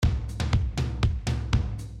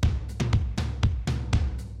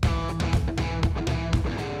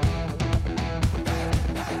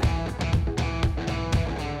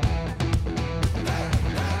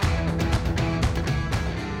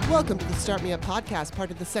Welcome to the Start Me Up podcast,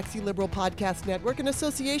 part of the Sexy Liberal Podcast Network in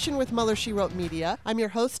association with Mueller, She Wrote Media. I'm your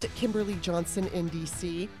host, Kimberly Johnson in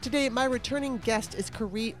D.C. Today, my returning guest is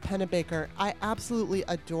Kari Pennebaker. I absolutely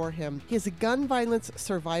adore him. He is a gun violence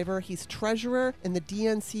survivor. He's treasurer in the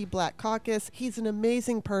DNC Black Caucus. He's an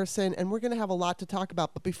amazing person, and we're going to have a lot to talk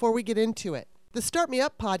about. But before we get into it, the Start Me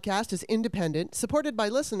Up podcast is independent, supported by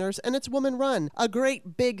listeners, and it's woman-run. A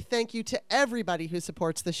great big thank you to everybody who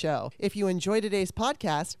supports the show. If you enjoy today's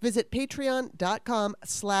podcast, visit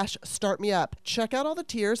patreon.com/startmeup. Check out all the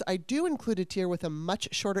tiers. I do include a tier with a much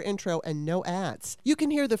shorter intro and no ads. You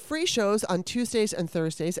can hear the free shows on Tuesdays and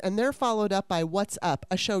Thursdays, and they're followed up by What's Up,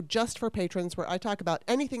 a show just for patrons where I talk about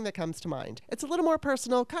anything that comes to mind. It's a little more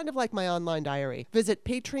personal, kind of like my online diary. Visit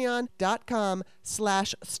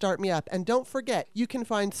patreon.com/startmeup, and don't forget, you can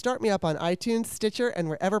find Start Me Up on iTunes, Stitcher, and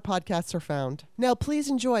wherever podcasts are found. Now, please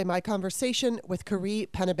enjoy my conversation with Kari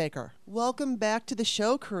Pennebaker. Welcome back to the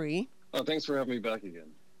show, Kari. Oh, thanks for having me back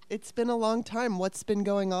again. It's been a long time. What's been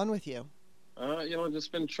going on with you? I've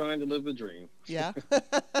just been trying to live the dream. Yeah?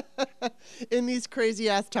 In these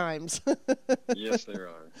crazy-ass times. Yes, there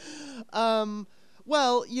are.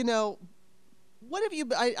 Well, what have you...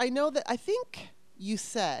 I know that... I think... You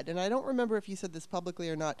said, and I don't remember if you said this publicly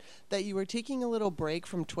or not, that you were taking a little break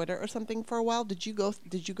from Twitter or something for a while. Did you go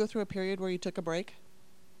through a period where you took a break?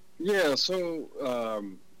 Yeah, so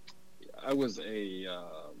I was a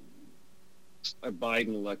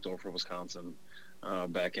Biden elector for Wisconsin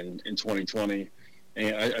back in 2020,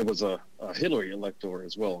 and I was a Hillary elector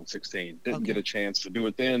as well in 2016. Didn't get a chance to do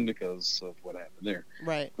it then because of what happened there.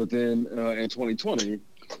 Right. But then in 2020,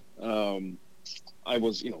 I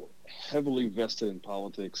was, heavily vested in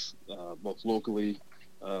politics, both locally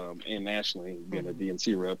and nationally, being a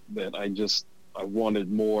DNC rep, that I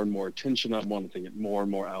wanted more and more attention. I wanted to get more and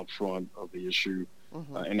more out front of the issue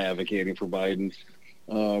and advocating for Biden.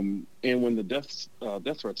 And when the death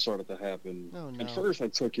threats started to happen, at first I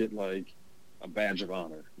took it like a badge of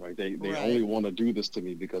honor, right? They only want to do this to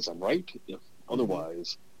me because I'm right. If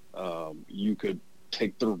otherwise, you could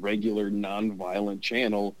take the regular nonviolent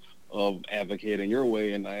channel of advocating your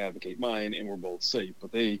way and I advocate mine, and we're both safe.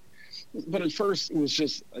 But at first it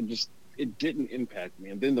was it didn't impact me.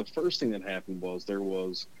 And then the first thing that happened was there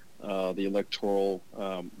was the electoral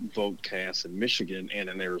vote cast in Michigan and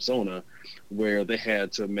in Arizona, where they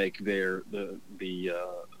had to make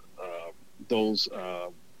those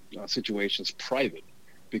situations private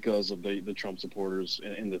because of the Trump supporters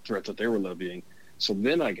and the threats that they were levying. So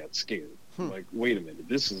then I got scared. Like, wait a minute,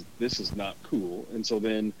 this is not cool. And so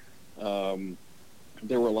then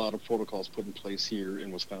there were a lot of protocols put in place here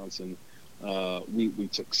in Wisconsin. We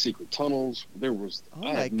took secret tunnels.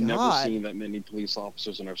 I had never seen that many police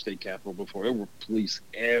officers in our state capitol before. There were police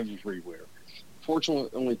everywhere. Fortunately,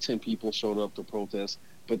 only 10 people showed up to protest,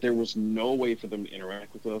 but there was no way for them to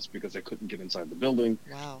interact with us because they couldn't get inside the building.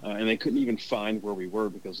 Wow. And they couldn't even find where we were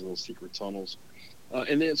because of those secret tunnels.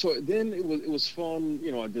 And then it was fun.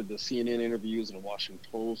 I did the CNN interviews and the Washington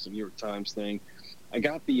Post and New York Times thing. I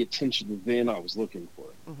got the attention then I was looking for.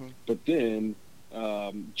 But then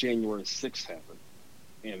January 6th happened,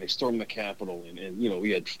 and they stormed the Capitol, and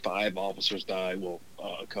we had 5 officers die. Well,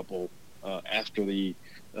 a couple after the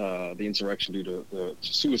insurrection due to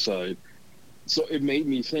suicide. So it made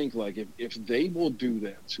me think, like, if they will do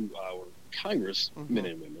that to our Congress men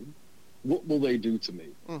and women, what will they do to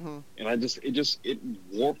me? And it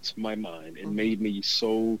warped my mind and made me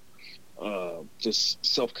so just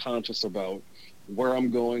self-conscious about where I'm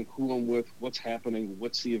going, who I'm with, what's happening,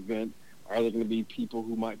 what's the event. Are there going to be people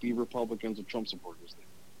who might be Republicans or Trump supporters there?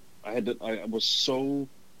 I was so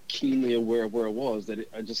keenly aware of where I was that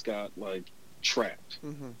I just got like trapped.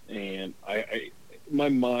 And my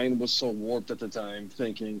mind was so warped at the time,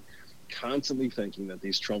 constantly thinking that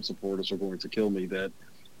these Trump supporters are going to kill me, that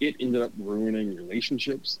it ended up ruining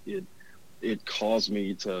relationships. It caused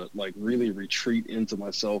me to like really retreat into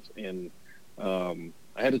myself, and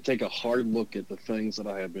I had to take a hard look at the things that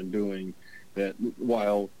I had been doing, that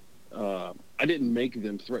while I didn't make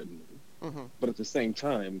them threaten me, but at the same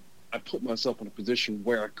time, I put myself in a position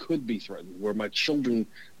where I could be threatened, where my children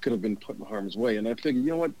could have been put in harm's way. And I figured,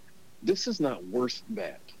 you know what, this is not worth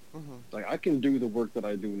that. Like, I can do the work that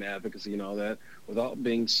I do in advocacy and all that without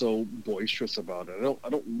being so boisterous about it. I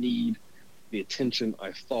don't need the attention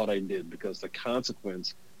I thought I did, because the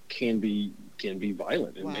consequence can be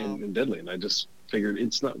violent and deadly. And I just figured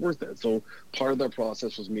it's not worth that. So part of that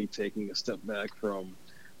process was me taking a step back from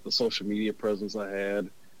the social media presence I had,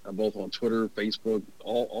 both on Twitter, Facebook,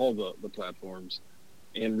 all the platforms,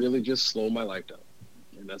 and really just slow my life down.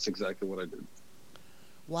 And that's exactly what I did.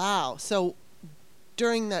 Wow. So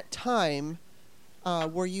during that time,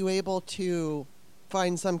 were you able to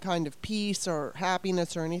find some kind of peace or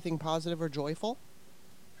happiness or anything positive or joyful?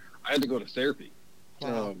 I had to go to therapy.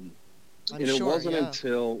 Wow. And it wasn't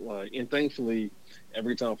until, and thankfully,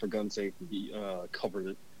 every time for gun safety covered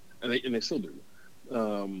it, and they still do.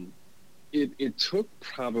 It took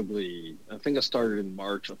probably, I think I started in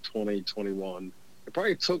March of 2021. It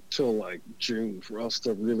probably took till like June for us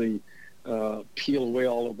to really peel away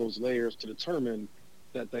all of those layers to determine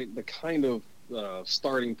that the kind of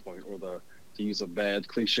starting point, or to use a bad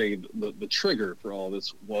cliche, the trigger for all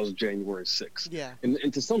this was January 6th. Yeah.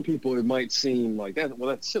 And to some people, it might seem like that, well,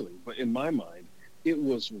 that's silly. But in my mind, it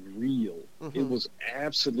was real. Mm-hmm. It was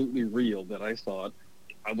absolutely real that I thought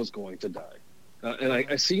I was going to die. And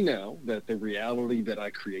I see now that the reality that I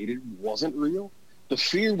created wasn't real. The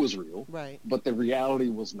fear was real, right? But the reality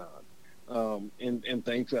was not. And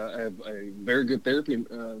thanks, I have a very good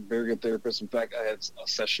therapist. In fact, I had a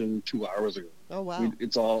session 2 hours ago. Oh wow!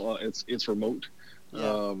 It's all it's remote,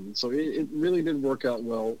 yeah. So it really did work out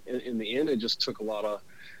well. In the end, it just took a lot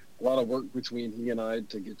of work between he and I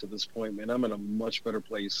to get to this point. Man, I'm in a much better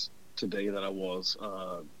place today than I was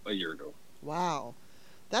a year ago. Wow,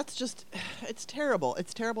 that's just, it's terrible.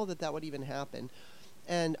 It's terrible that would even happen.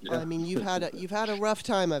 And yeah. I mean, you've had a rough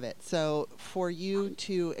time of it. So for you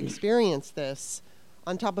to experience this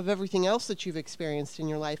on top of everything else that you've experienced in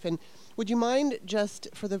your life, and would you mind, just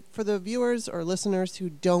for the viewers or listeners who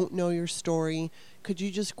don't know your story, could you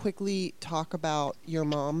just quickly talk about your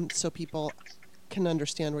mom so people can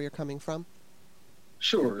understand where you're coming from?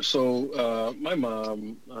 Sure. So my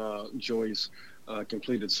mom, Joyce,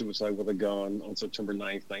 completed suicide with a gun on September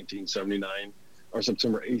 9th, 1979. Or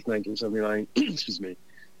September 8th, 1979, excuse me.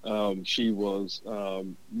 She was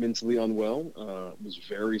mentally unwell, was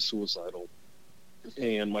very suicidal.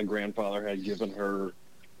 And my grandfather had given her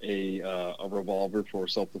a revolver for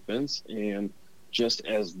self-defense. And just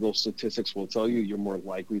as those statistics will tell you, you're more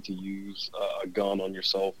likely to use a gun on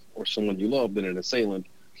yourself or someone you love than an assailant.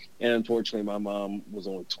 And unfortunately, my mom was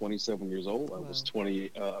only 27 years old. Wow.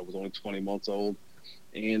 I was only 20 months old.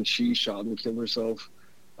 And she shot and killed herself.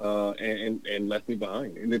 And left me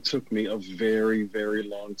behind. And it took me a very, very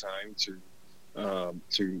long time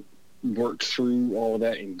to work through all of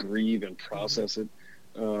that and grieve and process it,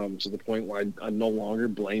 to the point where I no longer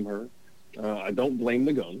blame her. I don't blame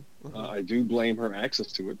the gun. I do blame her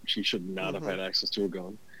access to it. She should not have had access to a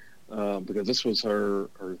gun, because this was her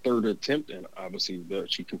third attempt, and obviously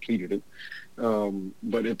she completed it.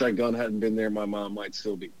 But if that gun hadn't been there, my mom might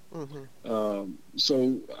still be.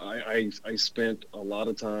 So I spent a lot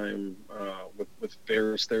of time with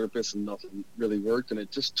various therapists, and nothing really worked. And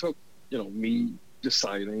it just took, me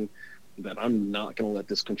deciding that I'm not going to let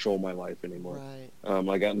this control my life anymore. Right.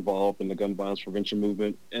 I got involved in the gun violence prevention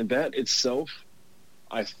movement, and that itself,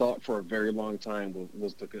 I thought for a very long time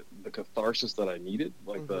was the catharsis that I needed.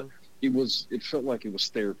 Like it felt like it was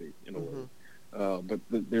therapy in a way. But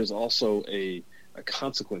there's also a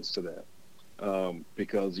consequence to that,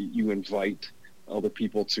 because you invite other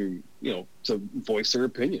people to voice their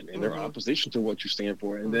opinion and their opposition to what you stand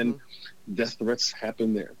for, and then death threats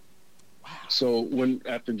happen there. Wow. So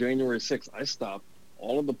after January 6th, I stopped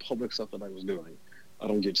all of the public stuff that I was doing. I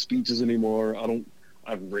don't give speeches anymore.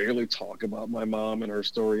 I rarely talk about my mom and her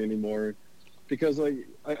story anymore, because I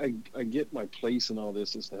get my place in all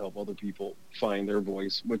this is to help other people find their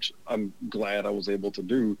voice, which I'm glad I was able to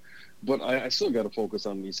do. But I still got to focus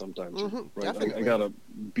on me sometimes, right? I got to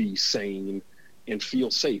be sane and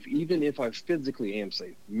feel safe, even if I physically am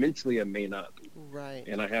safe. Mentally, I may not be. Right.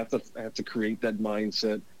 And I have to create that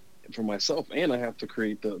mindset for myself, and I have to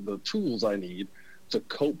create the tools I need to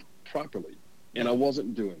cope properly. And I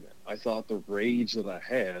wasn't doing that. I thought the rage that I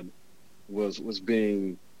had was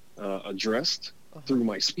being addressed through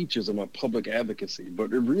my speeches and my public advocacy,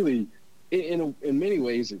 but it really, in many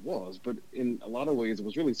ways it was, but in a lot of ways it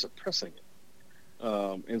was really suppressing it.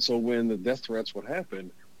 And so when the death threats would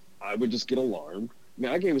happen, I would just get alarmed. I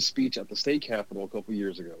mean, I gave a speech at the state capitol a couple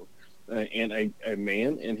years ago, and a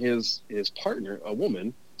man and his partner, a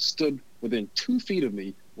woman, stood within 2 feet of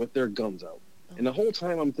me with their guns out. And the whole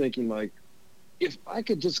time I'm thinking, like, if I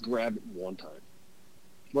could just grab it one time,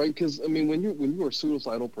 right? Because I mean, when you're a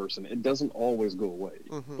suicidal person, it doesn't always go away.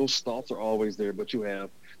 Those thoughts are always there, but you have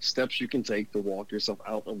steps you can take to walk yourself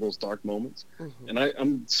out of those dark moments. And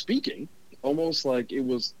I'm speaking almost like it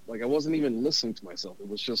was like I wasn't even listening to myself. It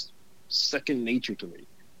was just second nature to me.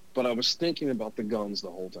 But I was thinking about the guns the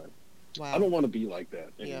whole time. Wow. I don't want to be like that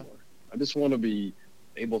anymore. I just want to be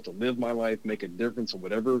able to live my life, make a difference in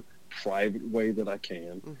whatever private way that I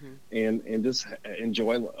can, and just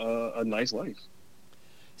enjoy a nice life.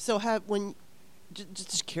 So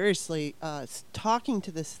just curiously, talking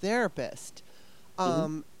to this therapist,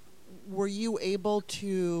 were you able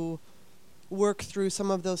to work through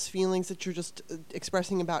some of those feelings that you're just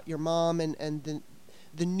expressing about your mom and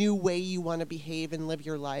the new way you want to behave and live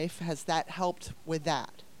your life? Has that helped with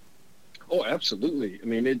that? Oh, absolutely. I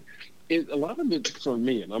mean, a lot of it for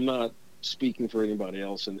me, and I'm not speaking for anybody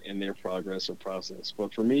else in their progress or process,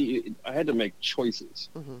 but for me, I had to make choices,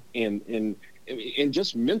 and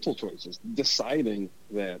just mental choices, deciding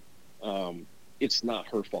that it's not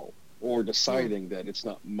her fault, or deciding that it's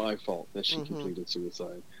not my fault that she completed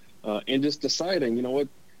suicide, and just deciding, you know what,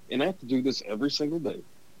 and I have to do this every single day.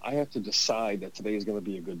 I have to decide that today is going to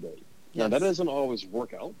be a good day. Now, that doesn't always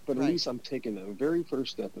work out, but at least I'm taking the very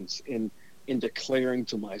first step in declaring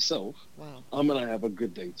to myself, I'm going to have a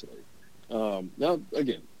good day today. Now,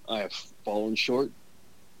 again, I have fallen short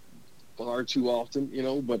far too often,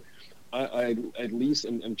 but I at least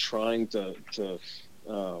am trying to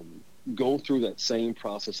go through that same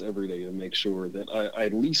process every day to make sure that I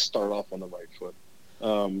at least start off on the right foot.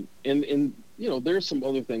 And there's some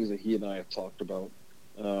other things that he and I have talked about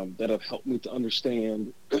that have helped me to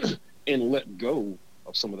understand and let go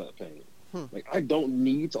of some of that pain. Like, I don't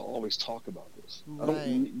need to always talk about this.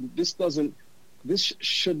 This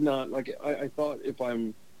should not, like, I thought if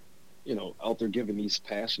I'm, out there giving these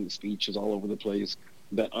passionate speeches all over the place,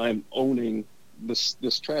 that I'm owning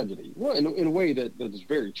this tragedy. Well, in a way that is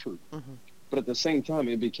very true. But at the same time,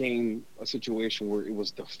 it became a situation where it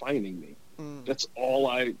was defining me. That's all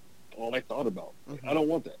I thought about. I don't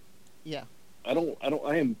want that. Yeah. I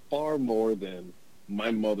am far more than my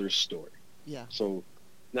mother's story. Yeah. So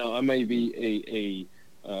now I may be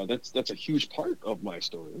that's a huge part of my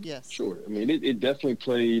story. Yes. Sure. I mean, it definitely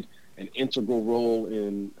played an integral role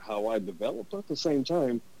in how I developed, but at the same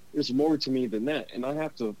time, there's more to me than that. And I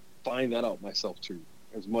have to find that out myself too.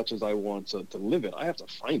 As much as I want to live it, I have to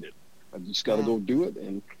find it. I've just got to go do it.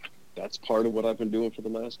 And that's part of what I've been doing for the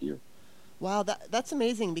last year. Wow, that's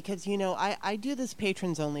amazing because, I do this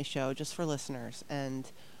patrons only show just for listeners.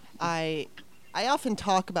 And I often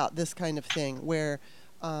talk about this kind of thing where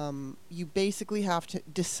you basically have to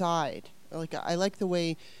decide. Like, I like the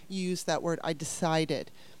way you use that word. I decided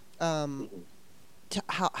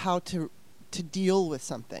how to deal with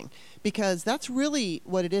something, because that's really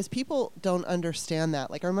what it is. People don't understand that.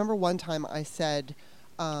 Like, I remember one time I said,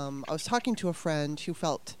 I was talking to a friend who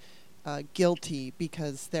felt guilty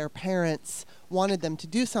because their parents wanted them to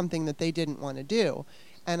do something that they didn't want to do.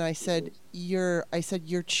 And I said, you're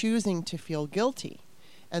choosing to feel guilty.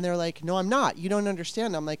 And they're like, no, I'm not. You don't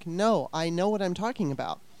understand. I'm like, no, I know what I'm talking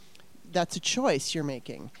about. That's a choice you're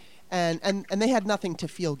making. And they had nothing to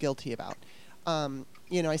feel guilty about.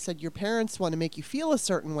 I said, your parents want to make you feel a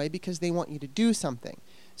certain way because they want you to do something.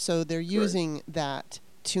 So they're using that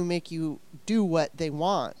to make you do what they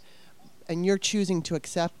want. And you're choosing to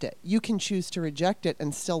accept it. You can choose to reject it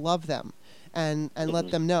and still love them and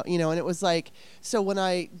let them know, and it was like, so when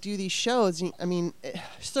I do these shows, I mean,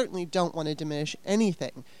 certainly don't want to diminish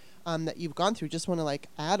anything that you've gone through. Just want to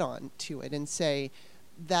add on to it and say,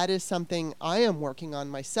 that is something I am working on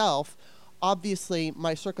myself. Obviously,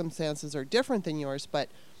 my circumstances are different than yours, but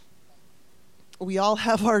we all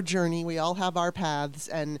have our journey. We all have our paths,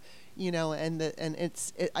 and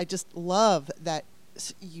I just love that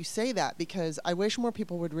you say that, because I wish more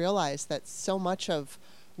people would realize that so much of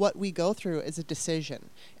what we go through is a decision,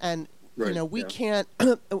 and we can't.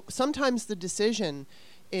 Sometimes the decision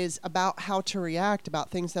is about how to react about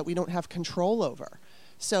things that we don't have control over.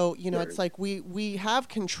 So it's like we have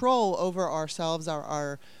control over ourselves,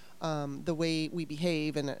 our the way we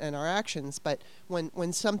behave and our actions. But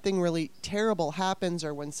when something really terrible happens,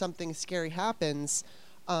 or when something scary happens,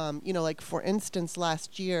 like for instance,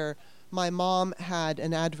 last year, my mom had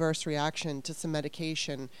an adverse reaction to some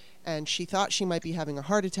medication, and she thought she might be having a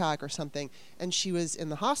heart attack or something, and she was in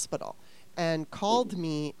the hospital and called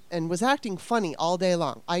me and was acting funny all day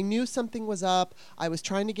long. I knew something was up. I was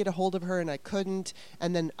trying to get a hold of her, and I couldn't.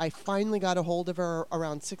 And then I finally got a hold of her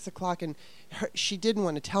around 6 o'clock, and she didn't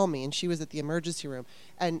want to tell me, and she was at the emergency room.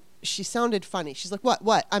 And she sounded funny. She's like,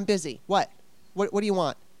 what? I'm busy. What do you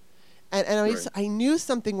want? And I knew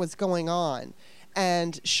something was going on.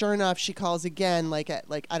 And sure enough, she calls again, at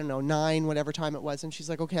I don't know, 9, whatever time it was, and she's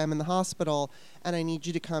like, "Okay, I'm in the hospital, and I need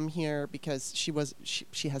you to come here," because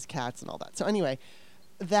she has cats and all that. So anyway,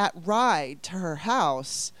 that ride to her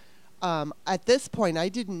house, at this point, I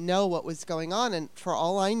didn't know what was going on, and for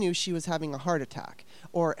all I knew, she was having a heart attack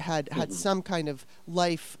or had some kind of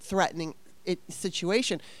life-threatening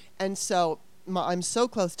situation. And so I'm so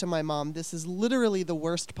close to my mom. This is literally the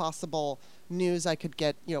worst possible news I could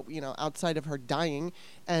get, outside of her dying.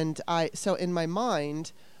 And so in my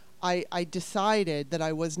mind, I decided that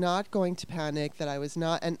I was not going to panic, that I was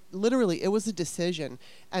not, and literally it was a decision.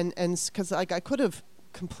 And because I could have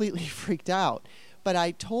completely freaked out, but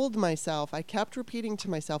I told myself, I kept repeating to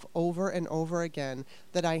myself over and over again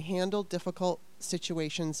that I handled difficult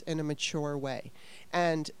situations in a mature way.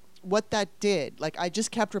 And what that did, I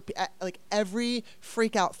just kept every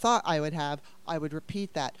freak out thought I would have, I would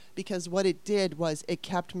repeat that, because what it did was it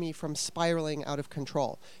kept me from spiraling out of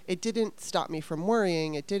control. It didn't stop me from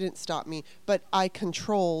worrying. It didn't stop me, but I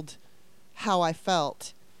controlled how I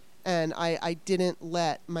felt, and I didn't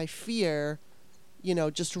let my fear,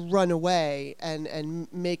 just run away and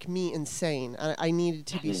make me insane. I needed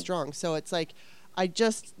to be strong. So it's I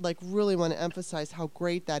just really want to emphasize how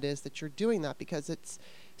great that is that you're doing that, because it's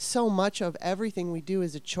so much of everything we do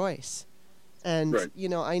is a choice. And, right.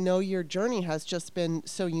 I know your journey has just been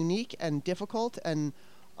so unique and difficult. And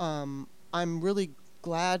I'm really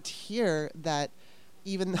glad to hear that,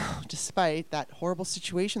 even though despite that horrible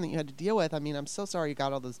situation that you had to deal with, I'm so sorry you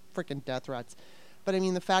got all those freaking death threats. But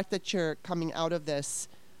the fact that you're coming out of this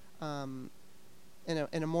in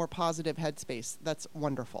a more positive headspace, that's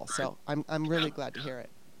wonderful. So I'm really glad to hear it.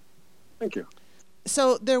 Thank you.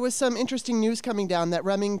 So there was some interesting news coming down that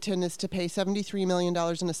Remington is to pay $73 million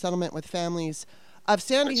in a settlement with families of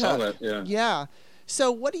Sandy Hook. I saw that, yeah. Yeah.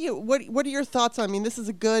 So what are your thoughts on? This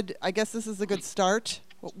is I guess this is a good start.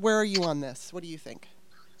 Where are you on this? What do you think?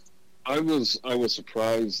 I was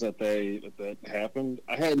surprised that happened.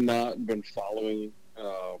 I had not been following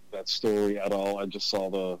that story at all. I just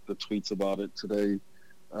saw the tweets about it today.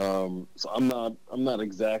 So I'm not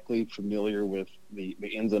exactly familiar with the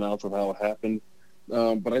ins and outs of how it happened.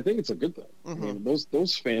 But I think it's a good thing. Mm-hmm.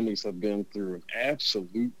 Those families have been through an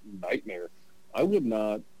absolute nightmare. I would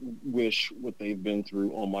not wish what they've been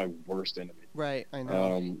through on my worst enemy. Right, I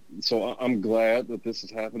know. So I'm glad that this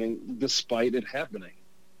is happening. Despite it happening,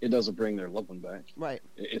 it doesn't bring their loved one back. Right.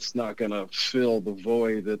 It's not going to fill the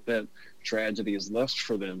void that tragedy has left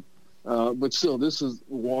for them. But still, this is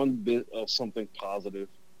one bit of something positive.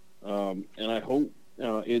 And I hope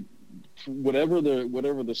it. Whatever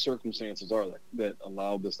the circumstances are that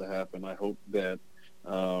allowed this to happen, I hope that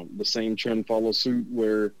the same trend follows suit,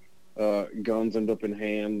 where guns end up in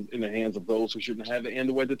the hands of those who shouldn't have it, and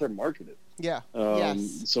the way that they're marketed. Yeah.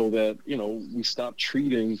 Yes. So that we stop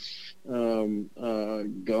treating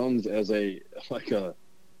guns as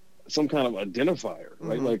some kind of identifier,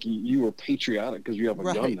 right? Mm-hmm. You are patriotic because you have a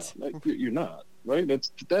gun now. You're not, right?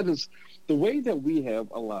 That is the way that we have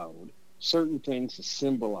allowed certain things to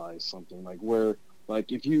symbolize something,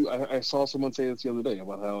 I saw someone say this the other day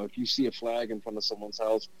about how if you see a flag in front of someone's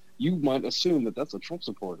house, you might assume that that's a Trump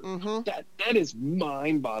supporter. Mm-hmm. That is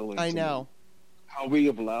mind-boggling. I know how we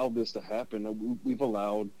have allowed this to happen. We've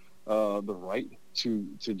allowed the right to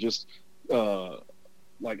just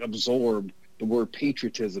absorb the word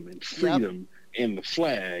patriotism and freedom. Yep. And the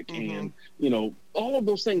flag, mm-hmm. and all of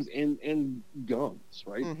those things, and guns,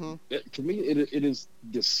 right? Mm-hmm. To me, it is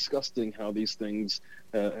disgusting how these things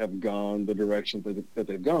have gone the direction that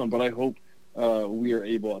they've gone. But I hope we are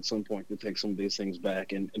able at some point to take some of these things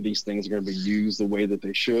back, and these things are going to be used the way that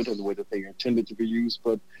they should, and the way that they are intended to be used.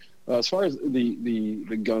 But as far as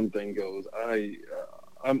the gun thing goes,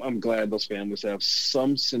 I'm glad those families have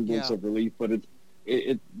some semblance of relief, but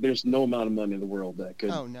there's no amount of money in the world that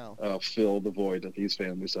could fill the void that these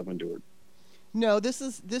families have endured. No, this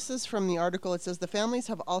is from the article. It says the families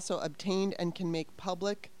have also obtained and can make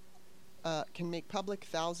public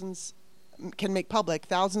thousands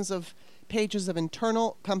of pages of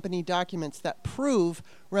internal company documents that prove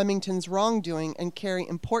Remington's wrongdoing and carry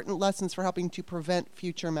important lessons for helping to prevent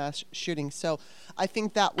future mass shootings. So I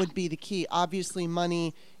think that would be the key. Obviously,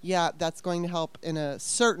 money, that's going to help in a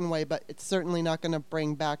certain way, but it's certainly not going to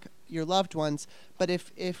bring back your loved ones. But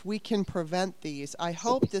if we can prevent these, I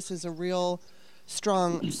hope this is a real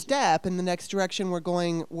strong step in the next direction we're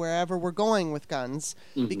going, wherever we're going with guns.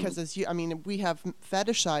 Mm-hmm. Because we have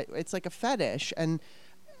it's like a fetish. And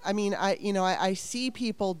I see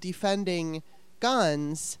people defending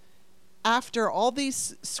guns after all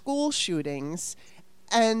these school shootings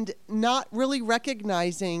and not really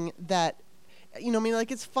recognizing that,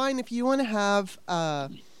 it's fine if you want to have, I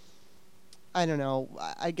don't know,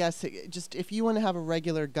 I guess just if you want to have a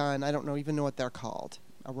regular gun, I don't even know what they're called.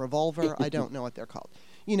 A revolver, I don't know what they're called.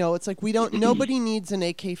 It's like nobody needs an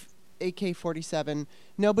AK-47,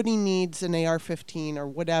 nobody needs an AR-15 or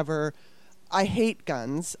whatever. I hate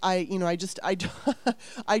guns. I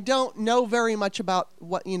don't know very much about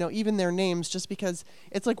what, even their names, just because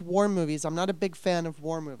it's like war movies. I'm not a big fan of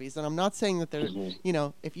war movies, and I'm not saying that they're,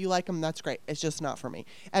 if you like them, that's great. It's just not for me.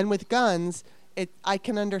 And with guns, I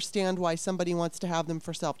can understand why somebody wants to have them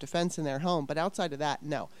for self-defense in their home, but outside of that,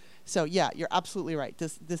 no. So yeah, you're absolutely right.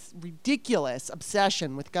 This ridiculous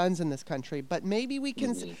obsession with guns in this country, but maybe we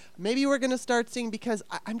can, maybe we're going to start seeing, because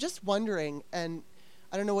I'm just wondering, and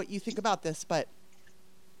I don't know what you think about this, but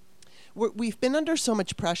we've been under so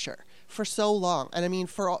much pressure for so long. And I mean,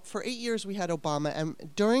 for 8 years we had Obama, and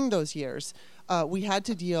during those years, we had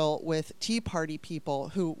to deal with Tea Party people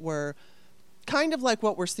who were kind of like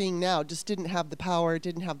what we're seeing now, just didn't have the power,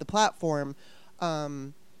 didn't have the platform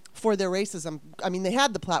for their racism. I mean, they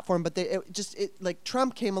had the platform, but like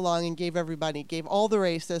Trump came along and gave all the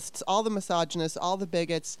racists, all the misogynists, all the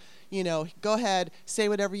bigots, go ahead, say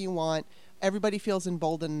whatever you want. Everybody feels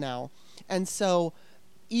emboldened now. And so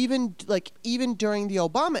even during the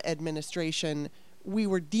Obama administration, we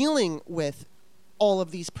were dealing with all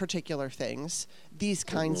of these particular things, these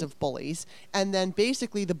kinds of bullies. And then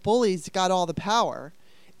basically the bullies got all the power.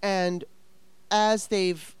 And as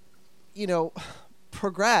they've,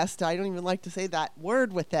 progressed, I don't even like to say that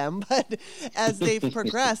word with them, but as they've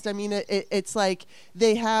progressed, I mean, it's like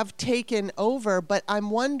they have taken over. But I'm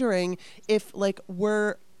wondering if, like,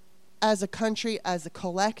 we're, as a country, as a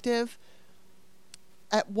collective,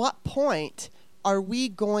 at what point are we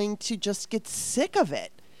going to just get sick of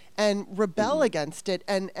it and rebel against it?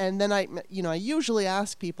 And then I usually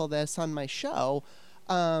ask people this on my show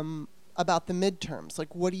about the midterms.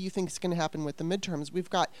 Like, what do you think is going to happen with the midterms? We've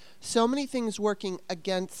got so many things working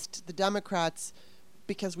against the Democrats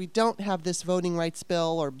because we don't have this voting rights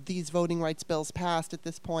bill or these voting rights bills passed at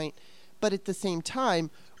this point. But at the same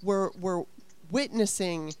time, we're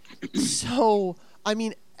witnessing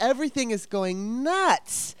everything is going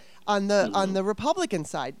nuts on the Republican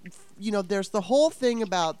side. There's the whole thing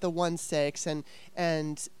about the 1-6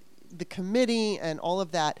 and the committee and all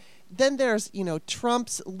of that. Then there's,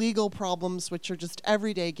 Trump's legal problems, which are just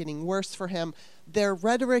every day getting worse for him. Their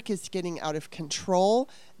rhetoric is getting out of control.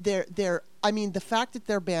 The fact that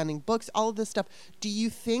they're banning books, all of this stuff. Do you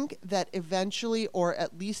think that eventually, or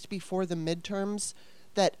at least before the midterms,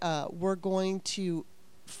 that we're going to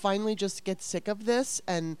finally just get sick of this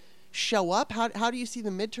and show up? How do you see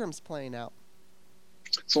the midterms playing out?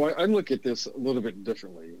 So I look at this a little bit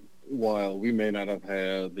differently. While we may not have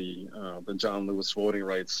had the John Lewis voting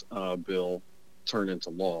rights bill turned into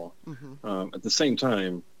law, at the same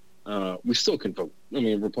time, we still can vote. I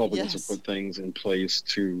mean, Republicans have put things in place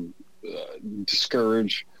to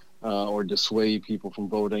discourage or dissuade people from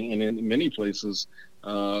voting, and in many places,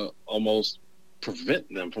 almost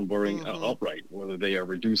prevent them from voting outright, whether they are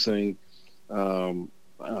reducing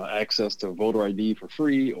access to voter ID for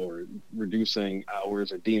free or reducing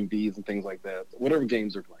hours or DMVs and things like that, whatever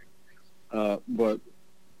games they're playing. But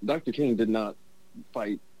Dr. King did not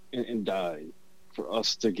fight and die for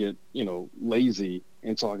us to get, lazy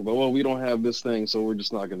and talk about, well, we don't have this thing, so we're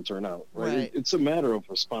just not going to turn out. Right? It's a matter of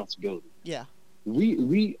responsibility. Yeah.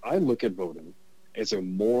 I look at voting as a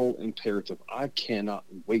moral imperative. I cannot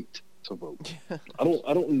wait to vote. I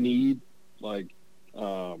don't need my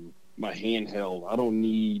handheld. I don't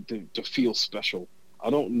need to feel special. I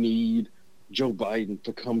don't need Joe Biden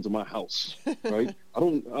to come to my house, right? I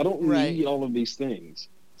don't need all of these things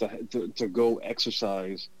to go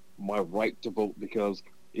exercise my right to vote, because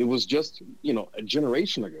it was just, a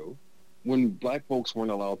generation ago when black folks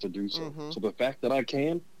weren't allowed to do so. So the fact that I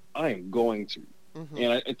am going to.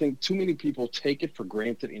 And I think too many people take it for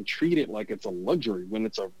granted and treat it like it's a luxury when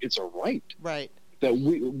it's a right. Right. That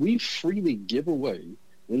we freely give away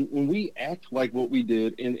when we act like what we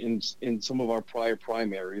did in some of our prior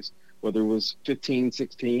primaries, whether it was 15,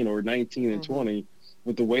 16, or 19 and 20,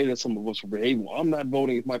 with the way that some of us were behaving. Well, I'm not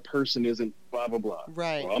voting if my person isn't blah, blah, blah.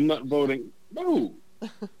 Right. Or I'm not voting. No.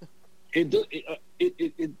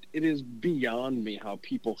 It is beyond me how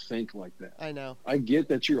people think like that. I know. I get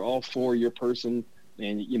that you're all for your person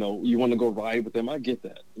and, you want to go ride with them. I get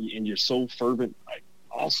that. And you're so fervent.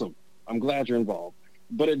 Awesome. I'm glad you're involved.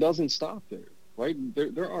 But it doesn't stop there, right?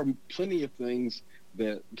 There are plenty of things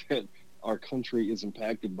that our country is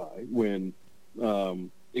impacted by when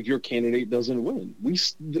if your candidate doesn't win.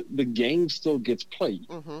 The game still gets played,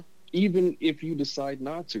 even if you decide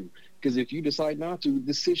not to. Because if you decide not to,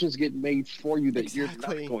 decisions get made for you that you're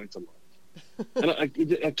not going to like. And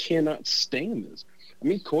I cannot stand this. I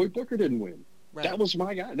mean, Cory Booker didn't win. Right. That was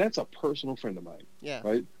my guy. That's a personal friend of mine. Yeah.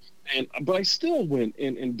 Right. But I still went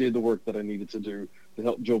and did the work that I needed to do to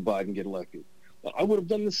help Joe Biden get elected. I would have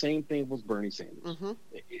done the same thing with Bernie Sanders.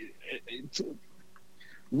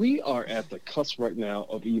 we are at the cusp right now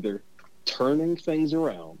of either turning things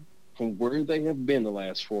around from where they have been the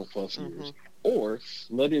last 4+ years, or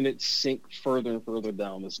letting it sink further and further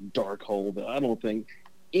down this dark hole that I don't think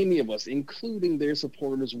any of us, including their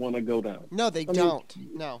supporters, want to go down. No, they don't.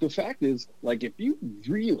 No. The fact is, like, if you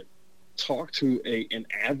really talk to an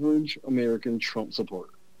average American Trump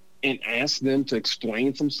supporter and ask them to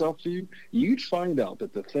explain some stuff to you, you'd find out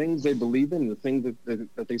that the things they believe in, the things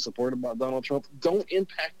that they support about Donald Trump, don't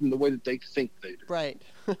impact them the way that they think they do. Right.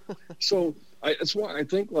 So that's why I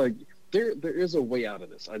think, like, there is a way out of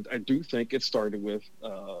this. I do think it started with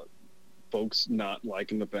folks not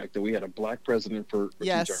liking the fact that we had a black president for 2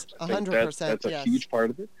 terms. 100%. That's a huge part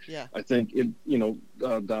of it. Yeah. I think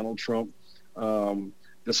Donald Trump,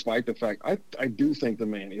 despite the fact I do think the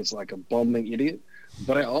man is like a bumbling idiot,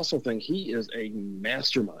 but I also think he is a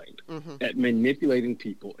mastermind at manipulating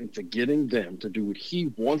people into getting them to do what he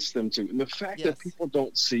wants them to. And the fact that people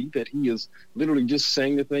don't see that he is literally just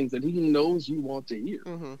saying the things that he knows you want to hear.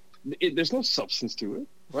 There's no substance to it,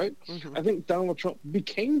 right? I think Donald Trump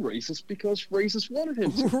became racist because racists wanted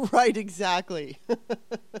him to. Right, exactly.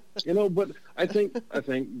 But I think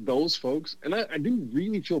those folks, and I do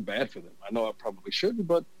really feel bad for them. I know I probably shouldn't,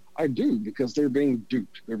 but I do, because they're being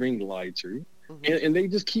duped. They're being lied to. And they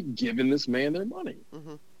just keep giving this man their money.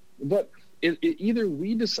 But either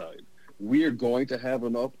we decide we are going to have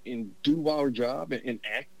enough and do our job and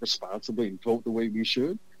act responsibly and vote the way we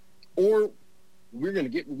should, or we're going to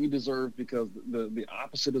get what we deserve, because the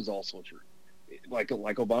opposite is also true. Like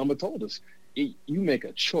Obama told us, you make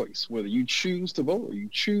a choice whether you choose to vote or you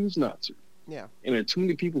choose not to. Yeah. And there are too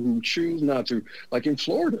many people who choose not to. Like in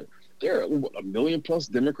Florida, there are 1 million+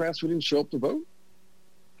 Democrats who didn't show up to vote.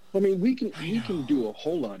 I mean, we can do a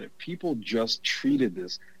whole lot if people just treated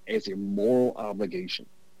this as a moral obligation.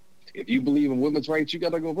 If you believe in women's rights, you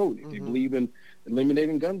got to go vote. If you believe in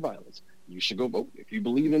eliminating gun violence, you should go vote. If you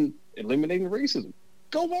believe in eliminating racism,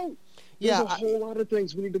 go vote. There's a whole lot of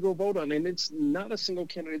things we need to go vote on, and it's not a single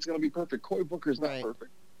candidate's going to be perfect. Cory Booker is not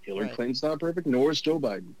perfect. Hillary Clinton's not perfect, nor is Joe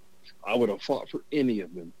Biden. I would have fought for any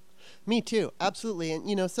of them. Me too, absolutely.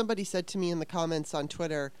 And, somebody said to me in the comments on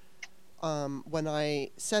Twitter, when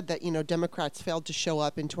I said that, Democrats failed to show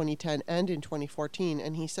up in 2010 and in 2014,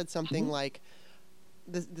 and he said something like,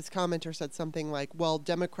 this commenter said something like, well,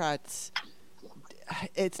 Democrats,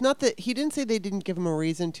 it's not that, he didn't say they didn't give him a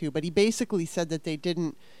reason to, but he basically said that they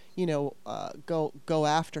didn't, go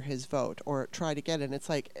after his vote or try to get it. And it's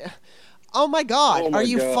like, oh my God, are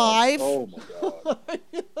you 5? Oh my God.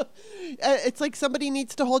 It's like somebody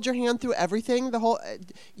needs to hold your hand through everything.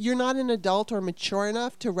 You're not an adult or mature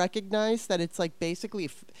enough to recognize that it's like basically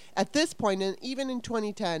at this point, and even in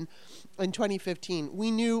 2010 and 2015,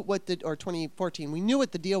 we knew or 2014, we knew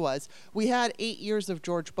what the deal was. We had 8 years of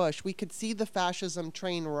George Bush. We could see the fascism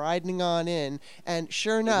train riding on in, and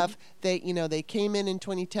sure enough, they came in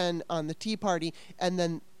 2010 on the Tea Party, and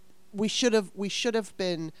then we should have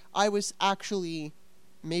been. I was actually,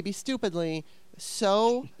 maybe stupidly,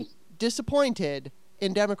 so disappointed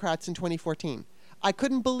in Democrats in 2014. I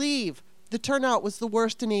couldn't believe the turnout was the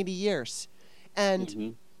worst in 80 years.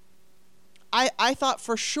 And I thought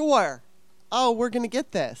for sure, we're going to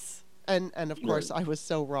get this. And of course I was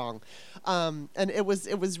so wrong. And it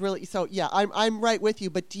was really, so yeah, I'm right with you,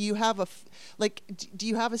 but do you have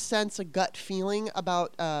a sense, a gut feeling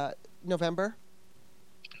about November?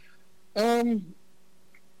 I'm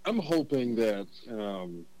hoping that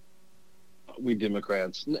we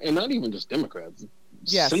Democrats, and not even just Democrats,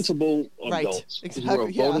 sensible adults who are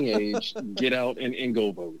of voting age, get out and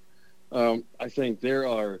go vote. I think there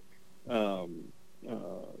are,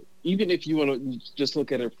 even if you want to just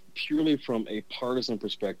look at it purely from a partisan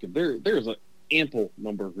perspective, there's an ample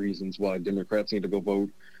number of reasons why Democrats need to go vote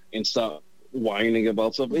and stop whining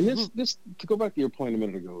about stuff. And this to go back to your point a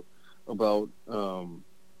minute ago about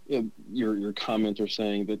your commenter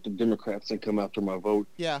saying that the Democrats didn't come after my vote.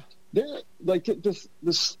 Yeah. They're like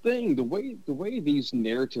this thing, the way these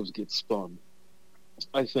narratives get spun,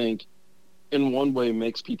 I think in one way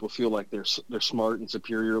makes people feel like they're smart and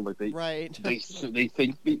superior, like they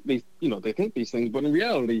think they think these things, but in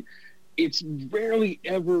reality it's rarely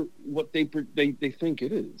ever what they think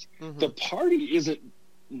it is. The party isn't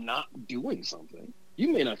not doing something.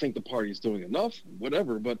 You may not think the party is doing enough,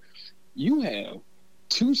 whatever, but you have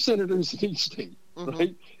 2 senators in each state,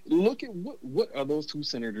 right? Look at what are those 2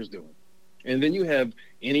 senators doing, and then you have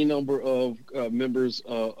any number of members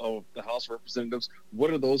of the House of Representatives.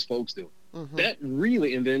 What are those folks doing? That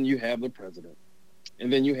really, and then you have the president,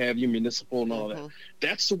 and then you have your municipal and all that.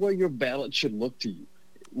 That's the way your ballot should look to you.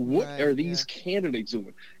 What are these candidates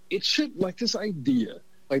doing? It should, like this idea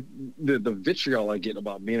like the vitriol I get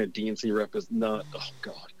about being a DNC rep is not, oh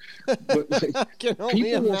God. But like, I can only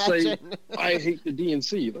people will say, imagine. I hate the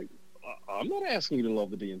DNC. Like, I'm not asking you to love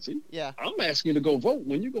the DNC. Yeah. I'm asking you to go vote.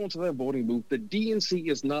 When you go into that voting booth, the DNC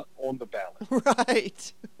is not on the ballot.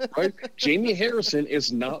 Right. Right? Jamie Harrison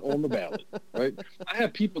is not on the ballot. Right? I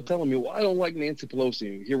have people telling me, well, I don't like Nancy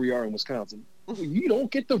Pelosi. Here we are in Wisconsin. Well, you don't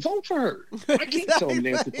get to vote for her. I can't tell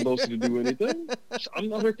Nancy Pelosi to do anything. I'm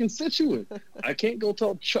not her constituent. I can't go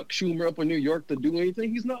tell Chuck Schumer up in New York to do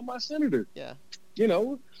anything. He's not my senator. Yeah. You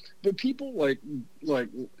know, but people like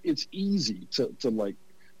it's easy to like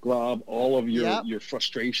glob all of your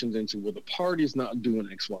frustrations into, well, the party's not doing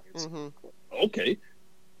X, Y, and Z. Okay.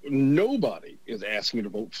 Nobody is asking you to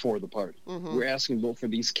vote for the party. We're asking to vote for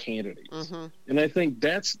these candidates. And I think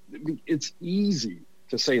it's easy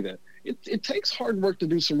to say that. It takes hard work to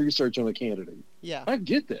do some research on a candidate. Yeah. I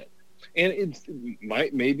get that. And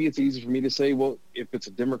maybe it's easy for me to say, well, if it's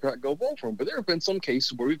a Democrat, go vote for him. But there have been some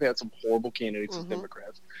cases where we've had some horrible candidates as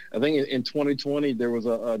Democrats. I think in 2020, there was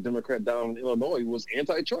a Democrat down in Illinois who was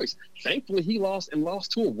anti-choice. Thankfully, he lost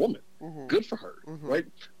to a woman. Good for her, right?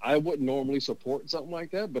 I wouldn't normally support something like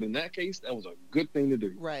that, but in that case, that was a good thing to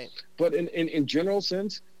do. Right. But in general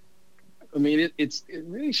sense, I mean, it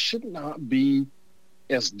really should not be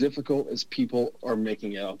as difficult as people are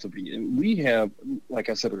making it out to be. And we have, like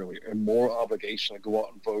I said earlier, a moral obligation to go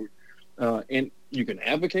out and vote. And you can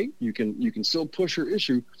advocate, you can still push your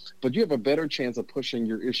issue, but you have a better chance of pushing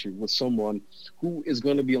your issue with someone who is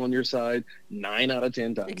going to be on your side 9 out of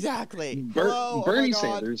 10 times. Exactly. Bernie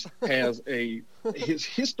Sanders has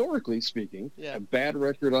historically speaking, a bad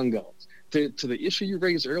record on guns. To the issue you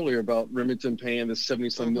raised earlier about Remington paying the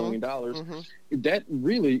 $70-some million, that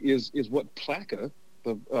really is what PLACA,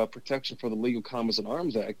 the Protection for the Legal Commerce and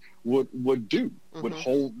Arms Act, would do, would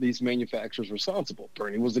hold these manufacturers responsible.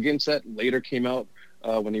 Bernie was against that, later came out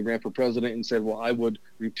when he ran for president and said, well, I would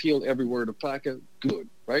repeal every word of PLACA. Good,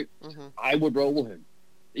 right? I would roll with him.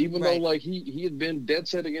 Even though like he had been dead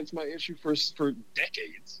set against my issue for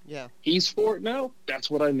decades. Yeah. He's for it now. That's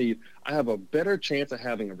what I need. I have a better chance of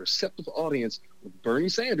having a receptive audience with Bernie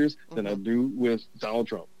Sanders than I do with Donald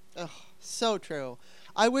Trump. Oh, so true.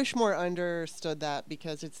 I wish more understood that,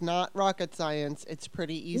 because it's not rocket science. It's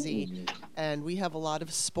pretty easy. And we have a lot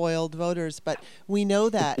of spoiled voters, but we know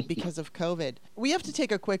that because of COVID. We have to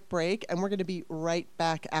take a quick break, and we're going to be right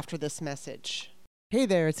back after this message. Hey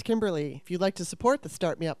there, it's Kimberly. If you'd like to support the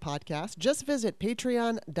Start Me Up podcast, just visit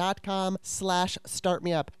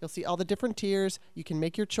patreon.com/startmeup. You'll see all the different tiers. You can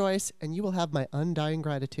make your choice, and you will have my undying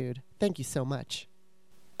gratitude. Thank you so much.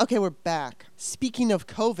 Okay, we're back. Speaking of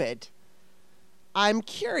COVID, I'm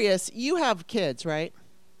curious, you have kids, right?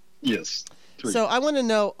 Yes. 3. So I want to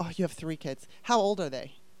know, you have 3 kids. How old are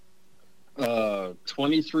they?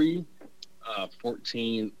 23,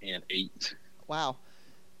 14, and 8. Wow.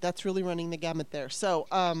 That's really running the gamut there. So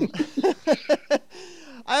I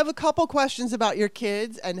have a couple questions about your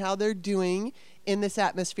kids and how they're doing in this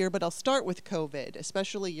atmosphere, but I'll start with COVID,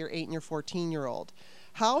 especially your 8 and your 14-year-old.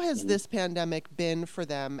 How has this pandemic been for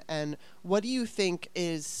them, and what do you think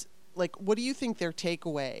what do you think their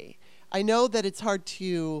takeaway? I know that it's hard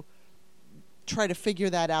to try to figure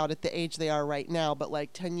that out at the age they are right now, but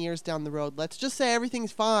like 10 years down the road, let's just say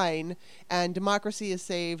everything's fine and democracy is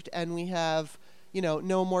saved and we have,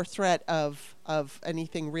 no more threat of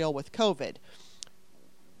anything real with COVID.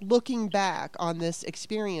 Looking back on this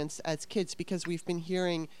experience as kids, because we've been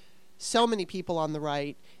hearing so many people on the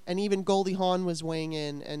right, and even Goldie Hawn was weighing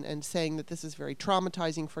in and saying that this is very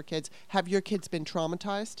traumatizing for kids. Have your kids been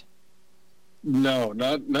traumatized? No,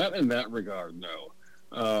 not in that regard, no.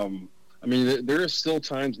 I mean, there are still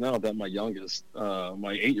times now that my youngest,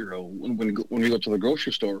 my 8-year-old, when we go to the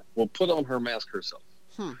grocery store, will put on her mask herself.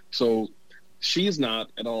 So she's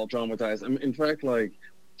not at all traumatized. I mean, in fact, like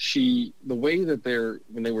the way that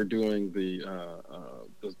when they were doing the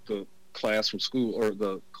class from school or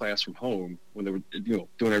the class from home, when they were doing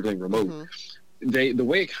everything remote, the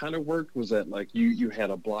way it kind of worked was that like you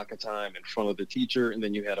had a block of time in front of the teacher, and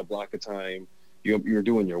then you had a block of time you're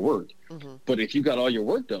doing your work. But if you got all your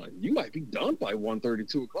work done, you might be done by 1:30,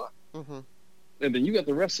 2 o'clock. And then you got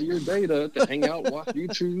the rest of your day to hang out, watch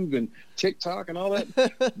YouTube and TikTok and all that.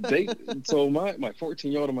 So my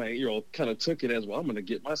 14-year-old and my 8-year-old kind of took it as, well, I'm going to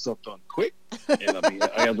get myself done quick, and I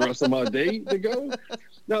have the rest of my day to go.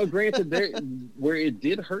 Now, granted, where it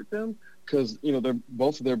did hurt them, because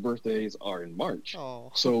both of their birthdays are in March,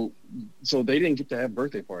 so they didn't get to have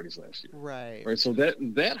birthday parties last year, right? So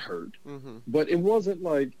that hurt, but it wasn't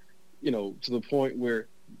like to the point where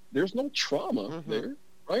there's no trauma there,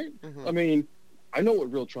 right? I mean, I know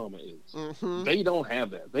what real trauma is. They don't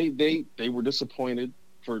have that. They were disappointed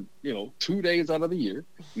for 2 days out of the year.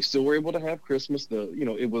 We still were able to have Christmas.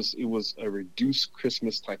 It was a reduced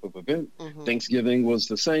Christmas type of event. Mm-hmm. Thanksgiving was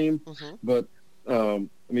the same, Mm-hmm. but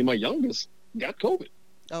my youngest got COVID,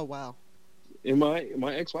 Oh, wow. and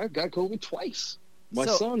my ex-wife got COVID twice. My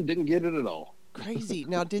So- son didn't get it at all. Crazy.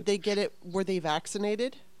 Now, did they get it? Were they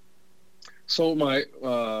vaccinated? So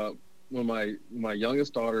when my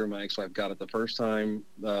youngest daughter and my ex-wife got it the first time,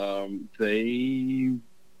 they.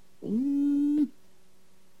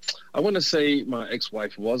 I want to say my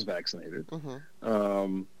ex-wife was vaccinated.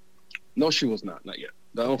 Mm-hmm. No, she was not yet.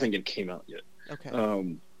 I don't Okay. think it came out yet.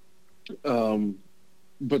 Okay.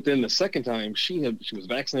 But then the second time she was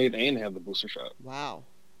vaccinated and had the booster shot. Wow.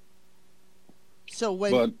 So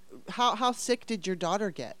But how sick did your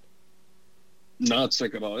daughter get? not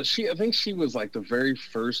sick at all. I think she was like the very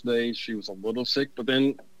first day she was a little sick, but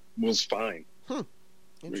then was fine.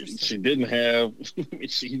 Interesting. She didn't have.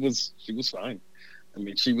 She was fine. I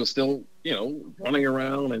mean, she was still, running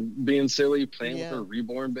around and being silly, playing with Yeah. her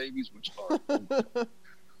reborn babies, which are.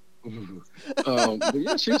 But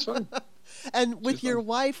yeah, she was fine. And with She's your fine.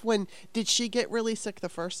 wife, did she get really sick the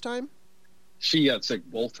first time? She got sick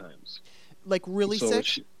both times. Like really So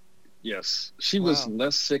sick? Yes, she was Wow.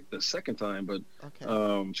 less sick the second time, but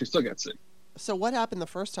Okay. she still got sick. So what happened the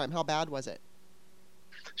first time? How bad was it?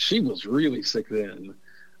 She was really sick then.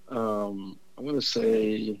 I want to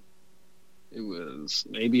say it was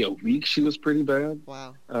maybe a week. She was pretty bad.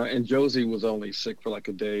 Wow. And Josie was only sick for like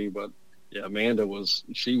a day, but yeah, Amanda was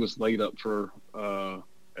laid up for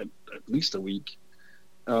at least a week.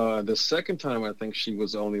 The second time, I think she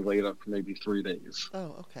was only laid up for maybe 3 days.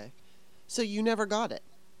 Oh, okay. So you never got it?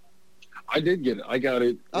 I did get it. I got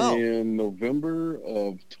it Oh. in November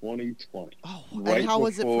of 2020, Oh, right and how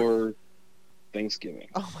was it for? before Thanksgiving.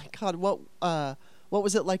 Oh my God, what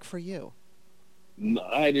was it like for you?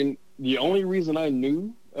 I didn't. The only reason I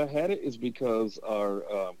knew I had it is because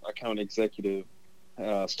our account executive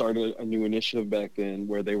started a new initiative back then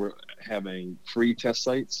where they were having free test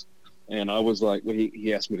sites, and I was like, well,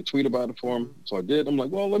 he asked me to tweet about it for him, so I did. I'm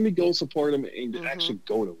like, well, let me go support him and Mhm. actually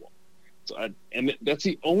go to one. So that's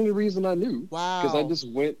the only reason I knew, Wow. because I just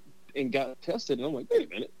went and got tested, and I'm like, wait a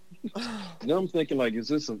minute. Now I'm thinking like,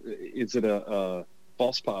 is it a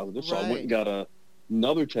false positive? So I went Right. and got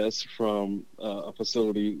another test from a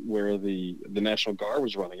facility where the National Guard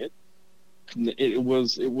was running it. It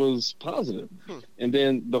was positive. And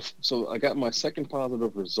then so I got my second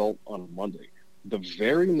positive result on Monday. The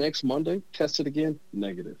very next Monday, tested again,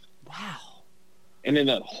 negative. Wow. And in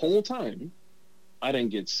that whole time, I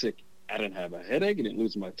didn't get sick. I didn't have a headache. I didn't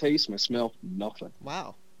lose my taste, my smell, nothing.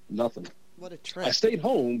 Wow. Nothing. What a trip. I stayed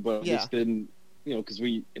home, but Yeah. just didn't, because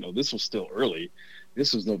this was still early.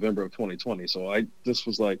 This was November of 2020. So I just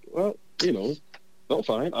was like, well, felt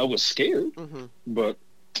fine. I was scared, Mm-hmm. but,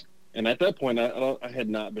 and at that point, I had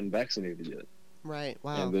not been vaccinated yet. Right.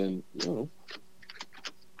 Wow. And then,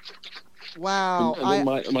 Wow. and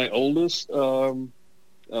then my oldest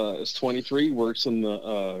is 23, works in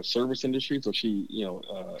the service industry. So she,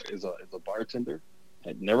 is a bartender.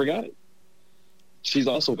 Had never got it. She's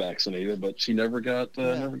also vaccinated, but she never got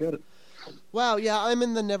it. Wow. Yeah, I'm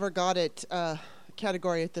in the never got it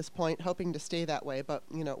category at this point, hoping to stay that way, but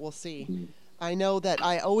we'll see. Mhm. I know that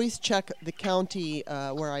I always check the county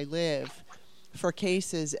where I live for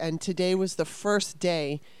cases, and today was the first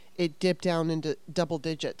day it dipped down into double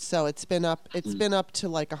digits. So it's been up. It's been up to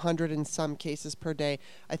like 100 and some cases per day.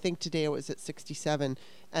 I think today it was at 67,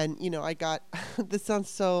 and I got. This sounds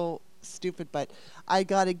so stupid, but I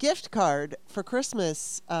got a gift card for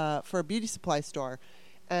Christmas for a beauty supply store,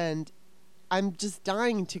 and I'm just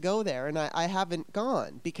dying to go there, and I haven't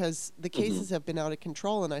gone because the cases have been out of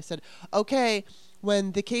control. And I said, okay,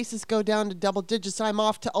 when the cases go down to double digits, I'm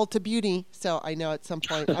off to Ulta Beauty. So I know at some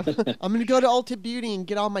point I'm going to go to Ulta Beauty and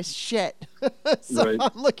get all my shit. So Right.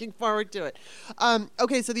 I'm looking forward to it.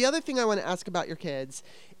 Okay, so the other thing I want to ask about your kids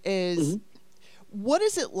is what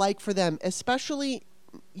is it like for them, especially,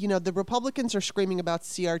 the Republicans are screaming about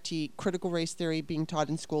CRT, critical race theory, being taught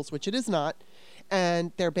in schools, which it is not.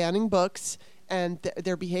 And they're banning books, and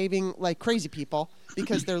they're behaving like crazy people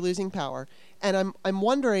because they're losing power. And I'm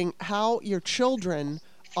wondering how your children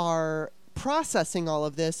are processing all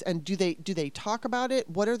of this, and do they talk about it?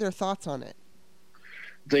 What are their thoughts on it?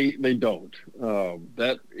 They don't.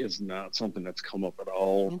 That is not something that's come up at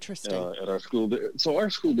all. Interesting. At our school. So our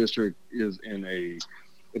school district is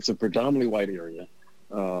it's a predominantly white area.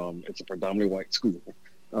 It's a predominantly white school.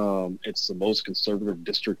 It's the most conservative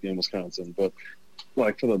district in Wisconsin, but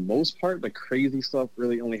like for the most part, the crazy stuff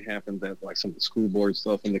really only happens at like some of the school board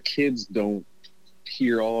stuff, and the kids don't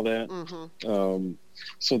hear all that. Mm-hmm.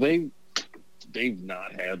 So they've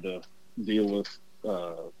not had to deal with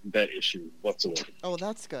that issue whatsoever. Oh,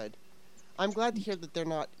 that's good. I'm glad to hear that they're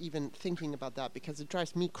not even thinking about that, because it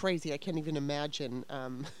drives me crazy. I can't even imagine,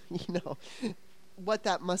 you know, what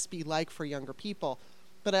that must be like for younger people.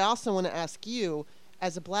 But I also want to ask you,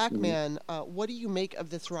 as a black man, what do you make of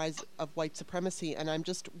this rise of white supremacy? And I'm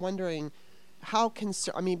just wondering how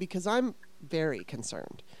concerned, I mean, because I'm very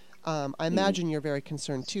concerned. I imagine you're very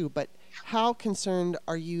concerned too, but how concerned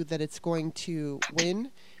are you that it's going to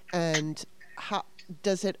win? And how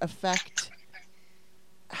does it affect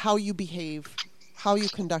how you behave, how you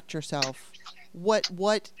conduct yourself?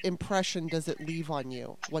 What impression does it leave on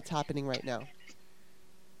you, what's happening right now?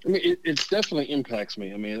 I mean, it definitely impacts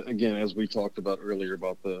me. I mean, again, as we talked about earlier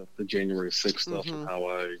about the January 6th stuff and how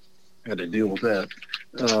I had to deal with that.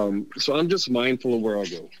 So I'm just mindful of where I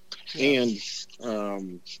go. Yeah.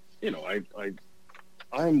 And, you know,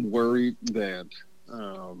 I'm worried that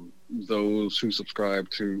those who subscribe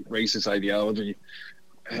to racist ideology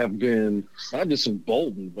have been not just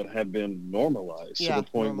emboldened, but have been normalized to the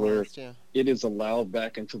point where it is allowed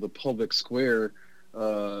back into the public square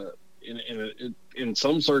in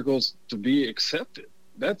some circles to be accepted.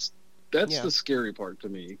 That's the scary part to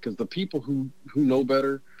me, because the people who know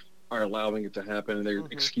better are allowing it to happen, and they're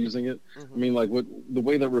excusing it. I mean, like the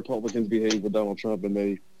way that Republicans behaved with Donald Trump,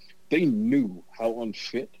 and they knew how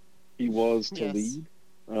unfit he was to lead,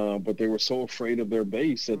 but they were so afraid of their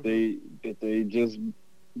base that they just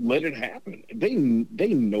let it happen. They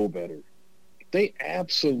know better. They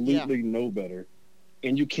absolutely know better,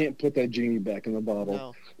 and you can't put that genie back in the bottle.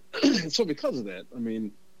 No. So because of that, I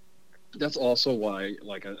mean, that's also why,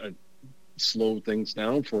 like, I slowed things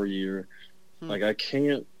down for a year. Like, I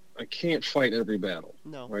can't fight every battle.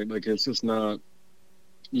 No. Right? Like, it's just not.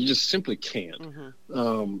 You just simply can't.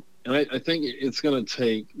 And I think it's going to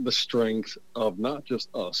take the strength of not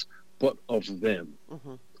just us, but of them,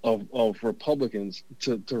 of Republicans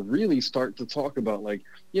to really start to talk about, like,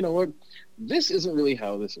 you know what, this isn't really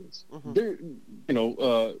how this is. They're, you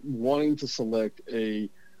know, wanting to select a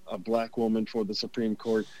black woman for the Supreme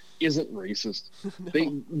Court isn't racist.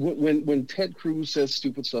 No. When Ted Cruz says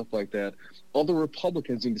stupid stuff like that, other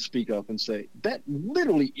Republicans need to speak up and say that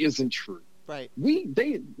literally isn't true. Right.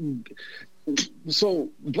 So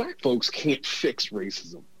black folks can't fix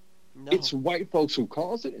racism. No. It's white folks who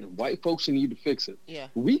cause it, and white folks who need to fix it. Yeah.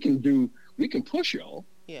 We can push y'all.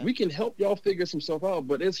 Yeah. We can help y'all figure some stuff out,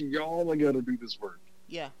 but it's y'all that got to do this work.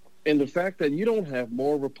 Yeah. And the fact that you don't have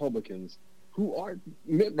more Republicans who are,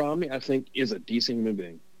 Mitt Romney, I think, is a decent human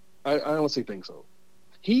being. I honestly think so.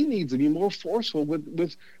 He needs to be more forceful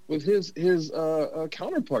with his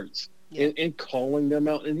counterparts and calling them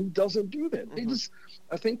out, and he doesn't do that. They just,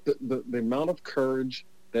 I think the amount of courage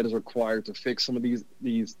that is required to fix some of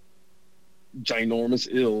these ginormous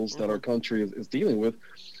ills that our country is dealing with,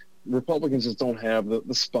 Republicans just don't have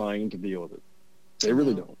the spine to deal with it. They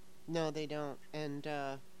really don't. No, they don't. And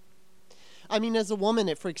I mean, as a woman,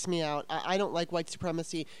 it freaks me out. I don't like white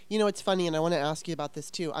supremacy. You know, it's funny, and I want to ask you about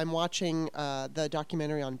this too. I'm watching the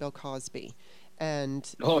documentary on Bill Cosby,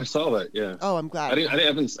 and I saw that. Yeah. Oh, I'm glad.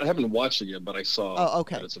 I haven't watched it yet, but I saw. Oh,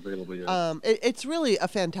 okay. That it's available yet. It's really a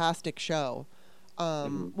fantastic show.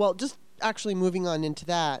 Well, just actually moving on into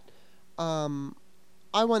that.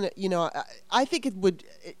 I want to, you know, I think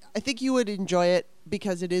you would enjoy it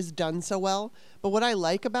because it is done so well. But what I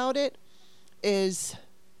like about it is,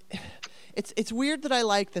 it's weird that I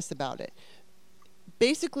like this about it.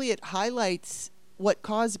 Basically, it highlights what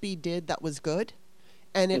Cosby did that was good,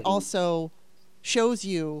 and it also shows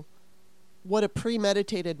you what a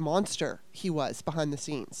premeditated monster he was behind the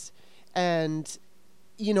scenes. And,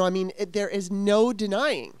 you know, I mean, there is no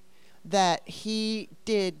denying that he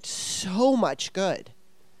did so much good.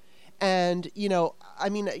 And, you know, I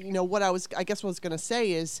mean, you know, what I was going to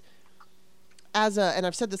say is, and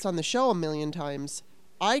I've said this on the show a million times,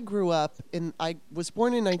 I was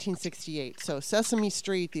born in 1968. So Sesame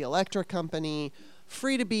Street, the Electric Company,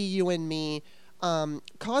 Free to Be You and Me.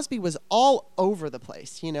 Cosby was all over the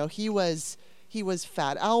place. You know, he was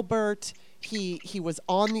Fat Albert. He was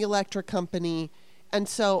on the Electric Company. And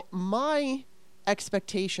so my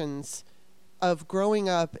expectations of growing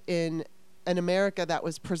up in an America that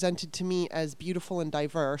was presented to me as beautiful and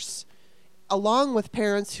diverse, along with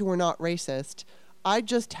parents who were not racist, I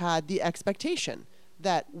just had the expectation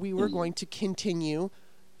that we were going to continue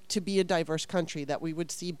to be a diverse country, that we would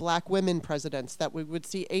see black women presidents, that we would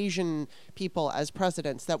see Asian people as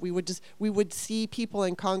presidents, that we would see people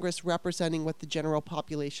in Congress representing what the general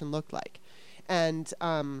population looked like. And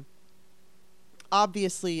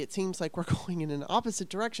obviously it seems like we're going in an opposite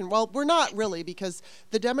direction. Well, we're not really, because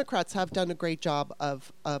the Democrats have done a great job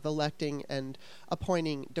of electing and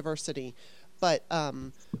appointing diversity. But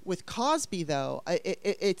with Cosby, though,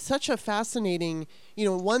 it's such a fascinating,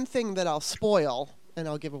 one thing that I'll spoil and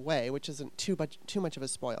I'll give away, which isn't too much of a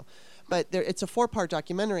spoil, but it's a 4-part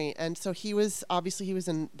documentary. And so he was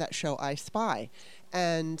in that show, I Spy.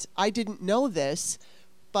 And I didn't know this,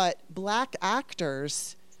 but black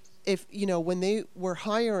actors, when they were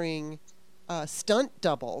hiring stunt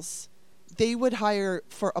doubles, they would hire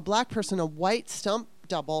for a black person a white stunt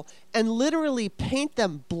double and literally paint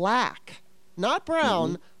them black, not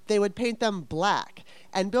brown. Mm-hmm. They would paint them black.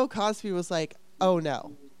 And Bill Cosby was like, oh,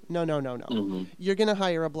 no. Mm-hmm. You're going to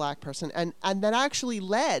hire a black person. And that actually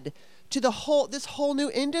led to this whole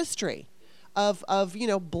new industry of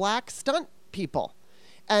black stunt people.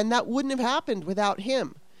 And that wouldn't have happened without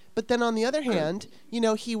him. But then on the other hand,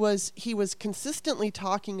 he was consistently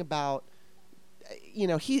talking about,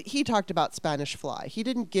 he talked about Spanish fly. He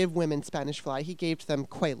didn't give women Spanish fly. He gave them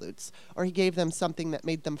Quaaludes, or he gave them something that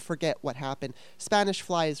made them forget what happened. Spanish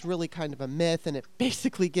fly is really kind of a myth, and it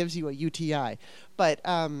basically gives you a UTI. But,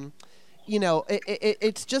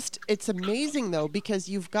 it's amazing, though, because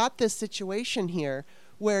you've got this situation here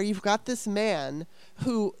where you've got this man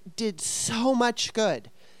who did so much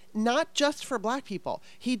good. Not just for black people.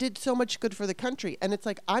 He did so much good for the country. And it's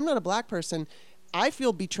like, I'm not a black person. I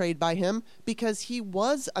feel betrayed by him because he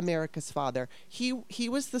was America's father. He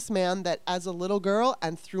was this man that as a little girl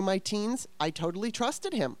and through my teens, I totally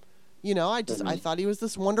trusted him. I thought he was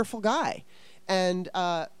this wonderful guy. And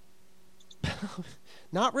not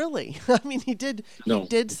really. I mean, he did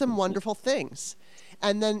some wonderful things.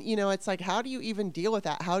 And then, it's like, how do you even deal with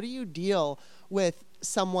that? How do you deal with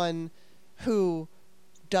someone who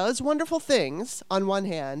does wonderful things on one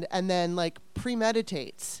hand and then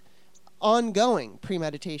premeditates, ongoing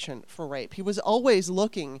premeditation for rape? He was always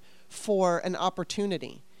looking for an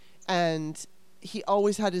opportunity, and he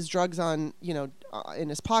always had his drugs on, in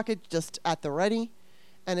his pocket, just at the ready.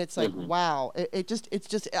 And it's like, mm-hmm. Wow, it's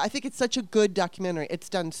just, I think it's such a good documentary. It's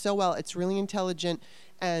done so well. It's really intelligent,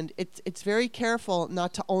 and it's very careful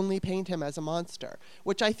not to only paint him as a monster,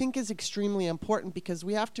 which I think is extremely important, because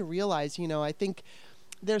we have to realize, I think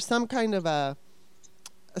there's some kind of a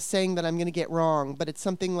saying that I'm going to get wrong, but it's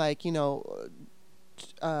something like, your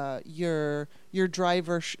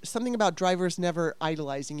driver, something about drivers never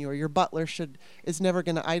idolizing you, or your butler is never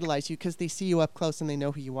going to idolize you because they see you up close and they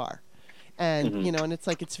know who you are. And, mm-hmm. And it's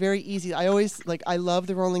like, it's very easy. I always, I love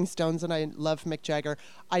the Rolling Stones and I love Mick Jagger.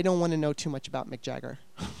 I don't want to know too much about Mick Jagger.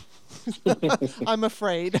 I'm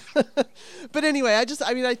afraid. But anyway, I just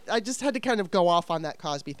had to kind of go off on that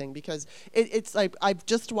Cosby thing, because it's like, I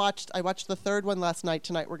watched the 3rd one last night.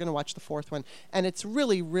 Tonight we're going to watch the 4th one, and it's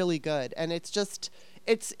really, really good. And it's just,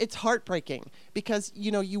 it's heartbreaking, because,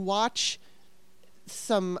 you watch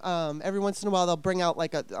some, every once in a while they'll bring out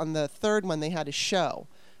on the 3rd one, they had a show,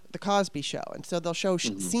 the Cosby Show. And so they'll show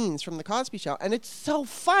mm-hmm. scenes from the Cosby Show, and it's so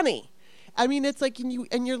funny. I mean, it's like,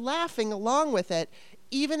 and you're laughing along with it,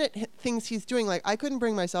 even at things he's doing. Like, I couldn't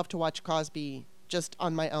bring myself to watch Cosby just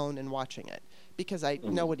on my own and watching it, because I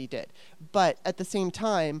know what he did. But at the same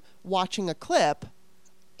time, watching a clip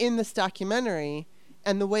in this documentary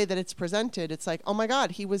and the way that it's presented, it's like, oh my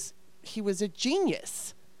God, he was a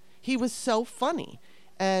genius. He was so funny.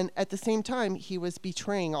 And at the same time, he was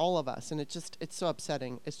betraying all of us. And it's so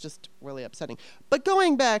upsetting. It's just really upsetting. But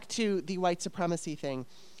going back to the white supremacy thing,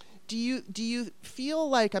 do you feel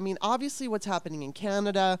like, I mean, obviously what's happening in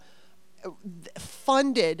Canada,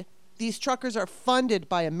 these truckers are funded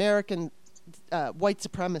by American white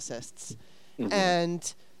supremacists. Mm-hmm.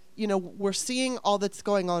 And, we're seeing all that's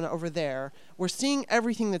going on over there. We're seeing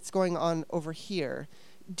everything that's going on over here.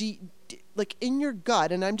 Like, in your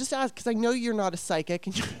gut, and I'm just asking because I know you're not a psychic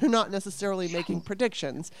and you're not necessarily making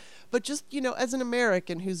predictions, but just, as an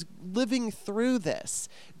American who's living through this,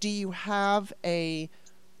 do you have a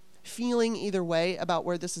feeling either way about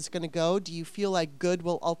where this is going to go? Do you feel like good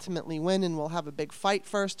will ultimately win and we'll have a big fight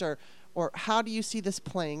first, or how do you see this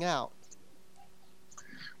playing out?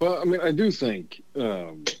 Well, I mean, I do think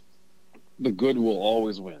the good will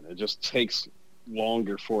always win. It just takes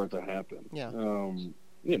longer for it to happen. Yeah.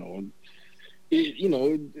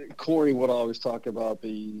 Corey would always talk about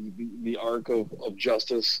the arc of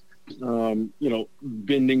justice,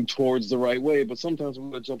 bending towards the right way, but sometimes we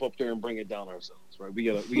gotta jump up there and bring it down ourselves, right? We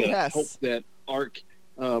gotta yes. help that arc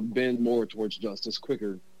bend more towards justice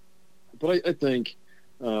quicker. But I think,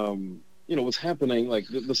 what's happening, like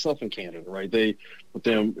the stuff in Canada, right? With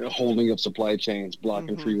them holding up supply chains,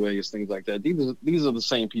 blocking freeways, things like that. These are the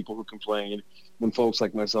same people who complain when folks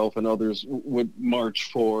like myself and others would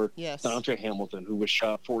march for Dontre Hamilton, who was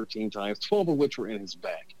shot 14 times, 12 of which were in his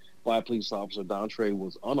back by a police officer. Dontre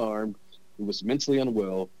was unarmed, he was mentally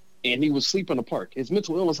unwell, and he was sleeping in a park. His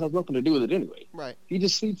mental illness has nothing to do with it anyway. Right. He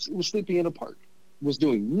just was sleeping in a park, was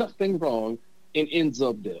doing nothing wrong, and ends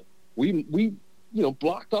up dead. We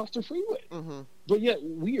blocked off the freeway. But yet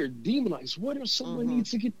we are demonized. What if someone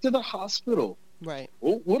needs to get to the hospital? Right.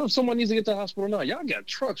 Well, what if someone needs to get to the hospital now? Y'all got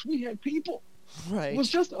trucks. We had people. Right. It was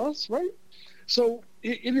just us, right? So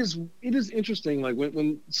it is interesting. Like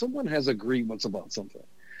when someone has a grievance about something,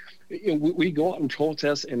 we go out and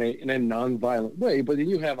protest in a non-violent way. But then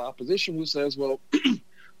you have opposition who says, well,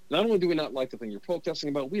 not only do we not like the thing you're protesting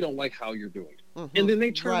about, we don't like how you're doing it. And then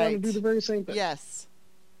they turn around and do the very same thing. Yes.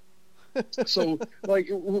 So, like,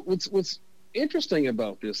 what's interesting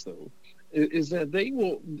about this, though, is that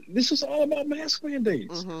this is all about mask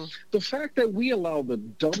mandates. The fact that we allow the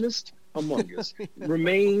dumbest among us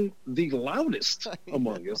remain the loudest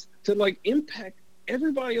among us to, like, impact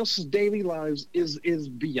everybody else's daily lives is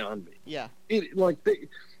beyond me. Yeah.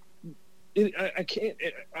 I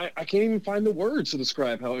can't even find the words to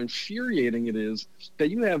describe how infuriating it is that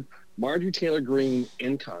you have Marjorie Taylor Greene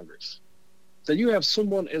in Congress, that you have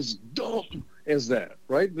someone as dumb as that,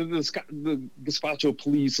 right? The gazpacho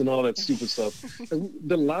police and all that stupid stuff.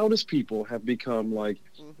 The loudest people have become like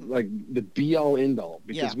the be all end all,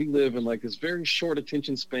 because we live in like this very short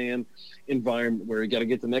attention span environment where you got to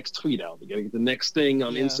get the next tweet out, you got to get the next thing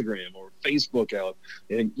on Instagram or Facebook out,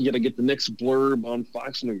 and you got to get the next blurb on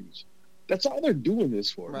Fox News. That's all they're doing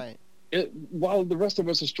this for. Right. While the rest of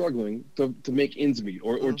us are struggling to make ends meet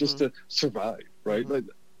or just to survive, right? Like,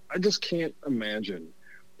 I just can't imagine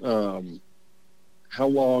how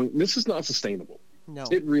long this is not sustainable. No,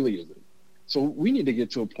 it really isn't. So we need to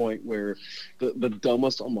get to a point where the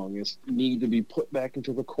dumbest among us need to be put back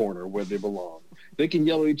into the corner where they belong. They can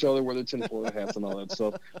yell at each other, wear their tinfoil hats and all that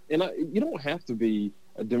stuff. And you don't have to be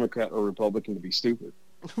a Democrat or Republican to be stupid.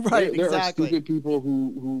 Right, there exactly. are stupid people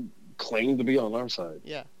who claim to be on our side.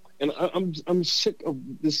 Yeah. And I'm sick of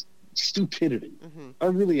this stupidity. I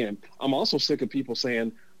really am. I'm also sick of people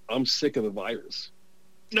saying, I'm sick of the virus.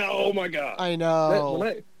 No, oh my God. I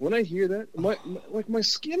know. When I hear that, my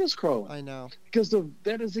skin is crawling. I know. Because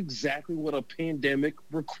that is exactly what a pandemic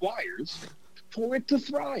requires for it to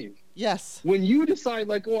thrive. Yes. When you decide,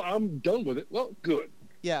 like, oh, I'm done with it, well, good.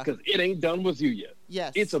 Yeah. Because it ain't done with you yet.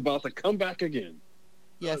 Yes. It's about to come back again.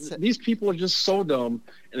 Yes. These people are just so dumb,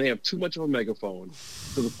 and they have too much of a megaphone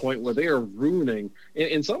to the point where they are ruining.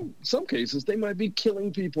 In some cases, they might be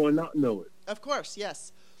killing people and not know it. Of course,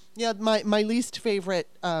 yes. Yeah, my least favorite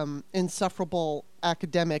insufferable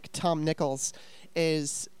academic, Tom Nichols,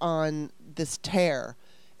 is on this tear.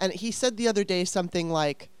 And he said the other day something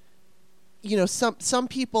like, some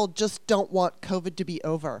people just don't want COVID to be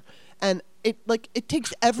over. And it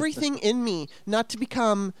takes everything in me not to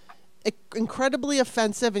become incredibly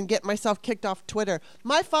offensive and get myself kicked off Twitter.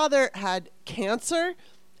 My father had cancer,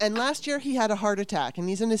 and last year he had a heart attack, and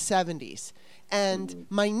he's in his 70s. And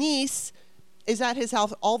my niece is at his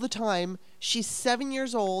house all the time. She's 7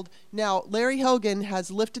 years old. Now, Larry Hogan has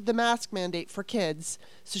lifted the mask mandate for kids,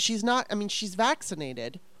 so she's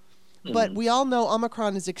vaccinated. But we all know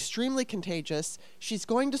Omicron is extremely contagious. She's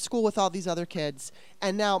going to school with all these other kids.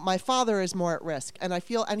 And now my father is more at risk. And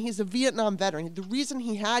and he's a Vietnam veteran. The reason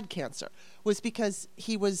he had cancer was because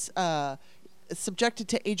he was subjected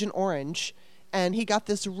to Agent Orange, and he got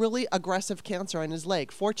this really aggressive cancer on his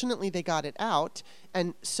leg. Fortunately, they got it out.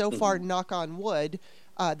 And so far, knock on wood,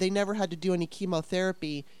 they never had to do any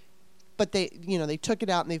chemotherapy. But they took it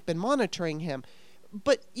out, and they've been monitoring him.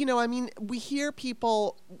 But, we hear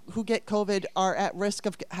people who get COVID are at risk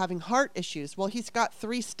of having heart issues. Well, he's got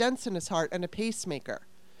 3 stents in his heart and a pacemaker.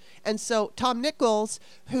 And so Tom Nichols,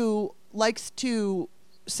 who likes to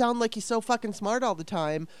sound like he's so fucking smart all the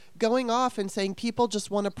time, going off and saying people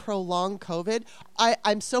just want to prolong COVID.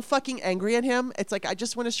 I'm so fucking angry at him. It's like I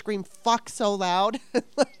just want to scream fuck so loud.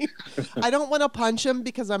 I don't want to punch him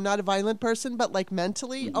because I'm not a violent person, but like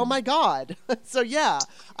mentally, oh my God. So yeah,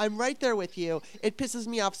 I'm right there with you. It pisses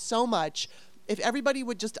me off so much. If everybody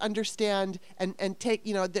would just understand and take,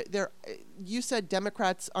 you said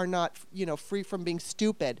Democrats are not, free from being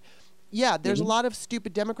stupid. Yeah, there's a lot of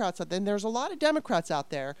stupid Democrats out there, and there's a lot of Democrats out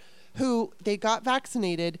there who they got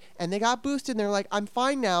vaccinated and they got boosted and they're like, I'm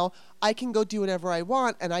fine now. I can go do whatever I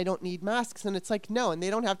want and I don't need masks. And it's like, no, and they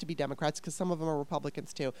don't have to be Democrats because some of them are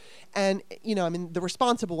Republicans too. And, the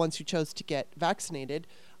responsible ones who chose to get vaccinated.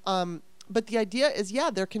 but the idea is, yeah,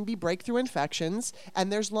 there can be breakthrough infections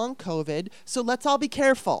and there's long COVID. So let's all be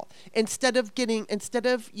careful instead of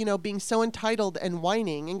being so entitled and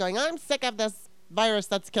whining and going, I'm sick of this virus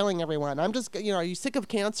that's killing everyone. I'm just, are you sick of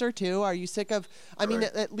cancer too? Are you sick of, I mean,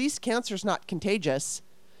 at least cancer's not contagious.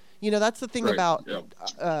 That's the thing about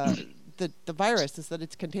the virus is that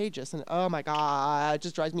it's contagious, and oh my God, it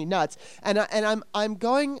just drives me nuts. And I'm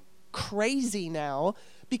going crazy now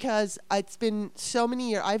because it's been so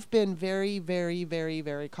many years. I've been very, very, very,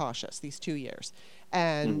 very cautious these 2 years,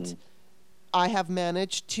 and I have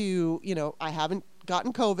managed to, I haven't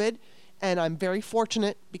gotten COVID, and I'm very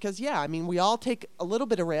fortunate because, we all take a little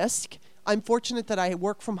bit of risk. I'm fortunate that I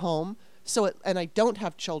work from home, and I don't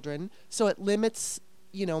have children, so it limits,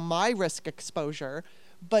 my risk exposure.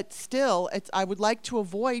 But still, I would like to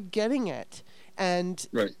avoid getting it. And,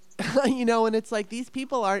 and it's like these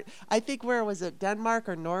people aren't, I think, where was it, Denmark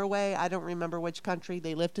or Norway? I don't remember which country.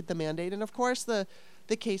 They lifted the mandate. And, of course, the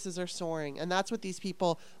cases are soaring. And that's what these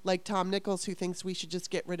people like Tom Nichols, who thinks we should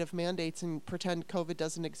just get rid of mandates and pretend COVID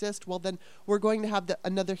doesn't exist. Well, then we're going to have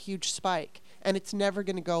another huge spike, and it's never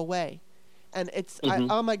going to go away. And it's,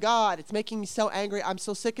 oh, my God, it's making me so angry. I'm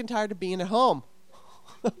so sick and tired of being at home.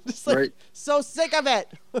 I'm just so sick of it.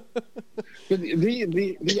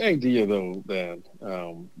 the idea, though, that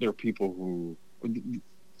there are people who,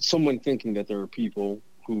 someone thinking that there are people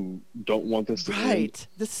who don't want this to end.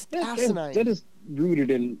 This is asinine. That is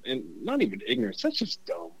rooted in not even ignorance. That's just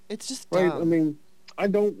dumb. It's just dumb. Right? I mean, I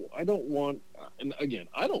don't want, and again,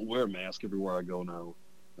 I don't wear a mask everywhere I go now.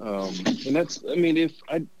 And that's, I mean,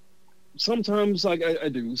 sometimes I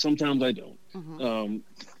do, sometimes I don't.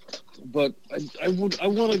 But I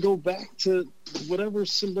want to go back to whatever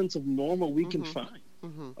semblance of normal we can find.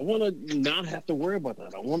 I want to not have to worry about that.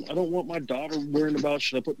 I don't want my daughter worrying about,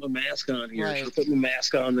 should I put my mask on here? Should I put my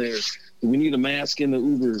mask on there? Do we need a mask in the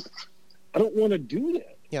Uber? I don't want to do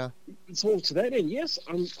that. Yeah. So to that end, yes,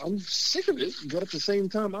 I'm sick of it, but at the same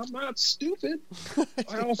time, I'm not stupid.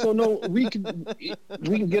 I also know we can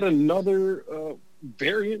get another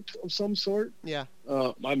variant of some sort. Yeah.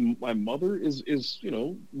 My mother is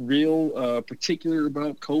real particular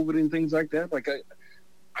about COVID and things like that. Like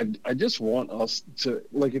I just want us to,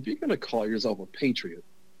 like, if you're going to call yourself a patriot,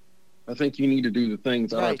 I think you need to do the things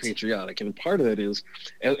that are patriotic. And part of that is,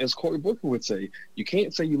 as Cory Booker would say, you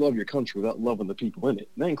can't say you love your country without loving the people in it.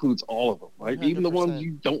 And that includes all of them, right? 100%. Even the ones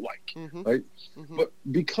you don't like, right? But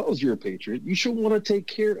because you're a patriot, you should want to take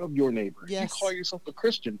care of your neighbor. Yes. If you call yourself a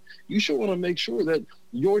Christian, you should want to make sure that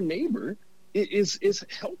your neighbor is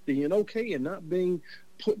healthy and okay and not being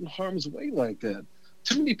put in harm's way like that.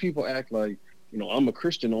 Too many people act like, I'm a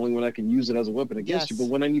Christian only when I can use it as a weapon against you. But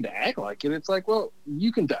when I need to act like it, it's like, well,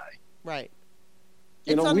 you can die. Right.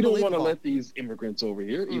 We don't want to let these immigrants over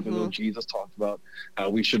here, even though Jesus talked about how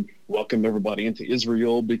we should welcome everybody into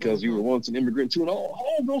Israel because you were once an immigrant too, and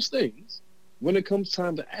all those things. When it comes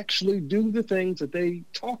time to actually do the things that they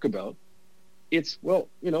talk about, it's,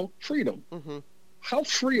 freedom. How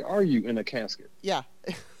free are you in a casket? Yeah.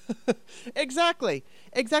 Exactly.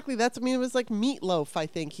 That's, it was like Meatloaf, I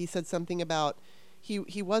think. He said something about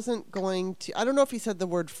he wasn't going to, I don't know if he said the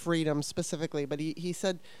word freedom specifically, but he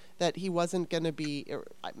said that he wasn't going to be,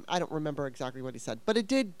 I don't remember exactly what he said, but it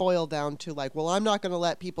did boil down to like, well, I'm not going to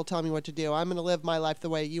let people tell me what to do. I'm going to live my life the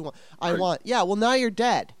way I want. Yeah, well, now you're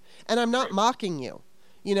dead. And I'm not mocking you.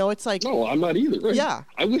 It's like... No, I'm not either. Right? Yeah.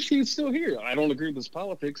 I wish he was still here. I don't agree with his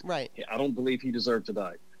politics. Right. I don't believe he deserved to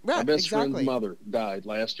die. Right, my best friend's mother died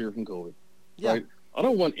last year from COVID. Yeah. Right? I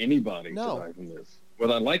don't want anybody to die from this,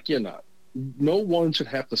 whether I like you or not. No one should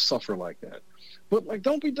have to suffer like that. But, like,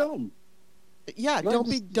 don't be dumb. Yeah, don't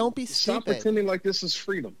be stupid. Stop pretending like this is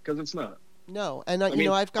freedom, because it's not. No, and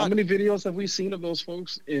I've got... How many videos have we seen of those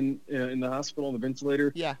folks in the hospital on the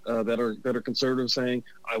ventilator? Yeah. That are conservative, saying,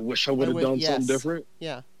 "I wish I would have done something different."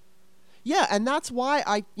 Yeah. Yeah, and that's why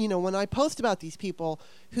when I post about these people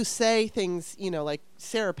who say things, like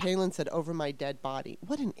Sarah Palin said, "over my dead body."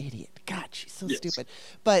 What an idiot! God, she's so stupid.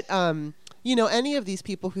 But any of these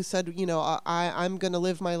people who said, I'm going to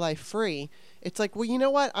live my life free, it's like, well, you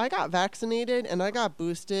know what? I got vaccinated and I got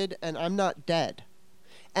boosted and I'm not dead.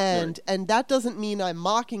 And that doesn't mean I'm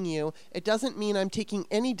mocking you. It doesn't mean I'm taking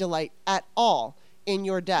any delight at all in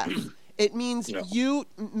your death. It means you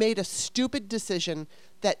made a stupid decision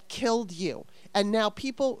that killed you. And now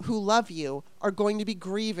people who love you are going to be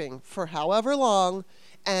grieving for however long,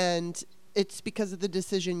 and it's because of the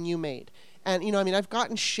decision you made. And, I've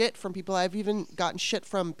gotten shit from people. I've even gotten shit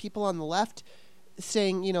from people on the left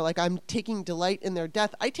saying, like, I'm taking delight in their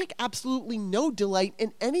death. I take absolutely no delight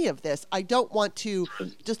in any of this. I don't want to,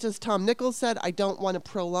 just as Tom Nichols said, I don't want to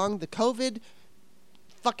prolong the COVID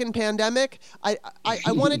fucking pandemic. I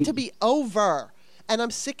want it to be over. And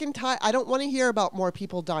I'm sick and tired. I don't want to hear about more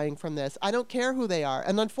people dying from this. I don't care who they are.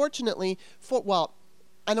 And unfortunately,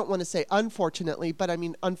 I don't want to say unfortunately, but I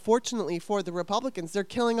mean, unfortunately for the Republicans, they're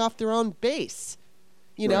killing off their own base.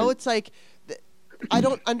 You know, it's like, I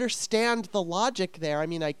don't understand the logic there. I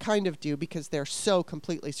mean, I kind of do because they're so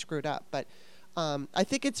completely screwed up. But I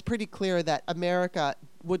think it's pretty clear that America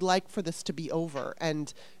would like for this to be over.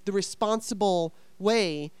 And the responsible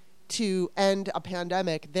way to end a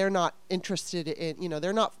pandemic, they're not interested in,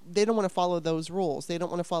 they don't want to follow those rules. They don't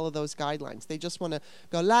want to follow those guidelines. They just want to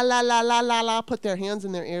go la, la, la, la, la, la, put their hands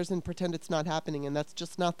in their ears and pretend it's not happening. And that's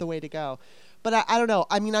just not the way to go. But I don't know.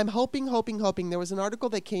 I mean, I'm hoping. There was an article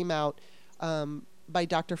that came out by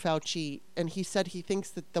Dr. Fauci, and he said he thinks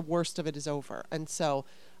that the worst of it is over. And so,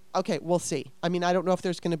 okay, we'll see. I mean, I don't know if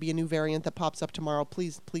there's going to be a new variant that pops up tomorrow.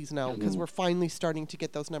 Please no, because we're finally starting to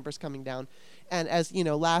get those numbers coming down. And as you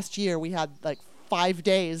know, last year we had like 5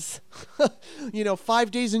 days,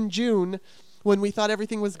 5 days in June when we thought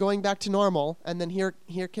everything was going back to normal. And then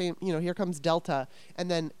here comes Delta. And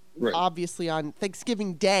then obviously on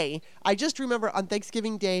Thanksgiving Day, I just remember on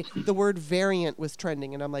Thanksgiving Day, the word variant was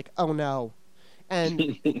trending. And I'm like, oh no.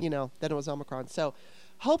 And, then it was Omicron. So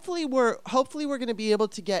hopefully we're going to be able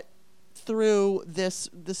to get through this.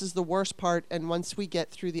 This is the worst part. And once we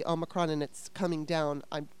get through the Omicron and it's coming down,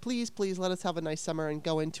 please let us have a nice summer and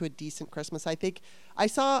go into a decent Christmas. I think I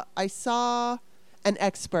saw an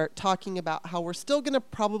expert talking about how we're still going to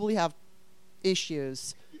probably have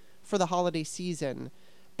issues for the holiday season.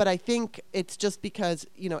 But I think it's just because,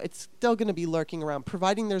 it's still going to be lurking around,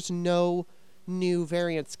 providing there's no new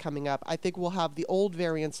variants coming up. I think we'll have the old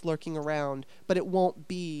variants lurking around, but it won't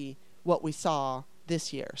be what we saw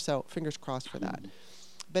this year. So fingers crossed for that.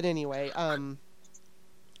 But anyway, I'm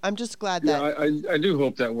just glad that. I do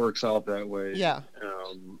hope that works out that way. Yeah.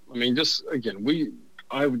 I mean, just again,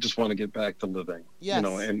 I would just want to get back to living. Yes.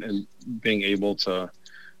 And being able to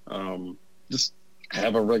just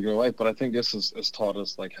have a regular life. But I think this has taught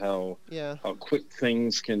us like how quick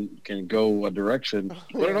things can go a direction.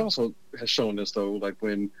 But it also has shown us though, like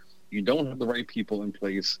when you don't have the right people in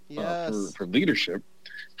place for leadership,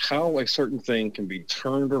 how a certain thing can be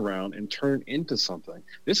turned around and turned into something.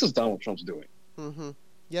 This is Donald Trump's doing. Mm-hmm.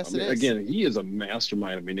 Yes, it is. Again, he is a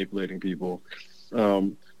mastermind of manipulating people.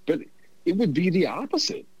 But it would be the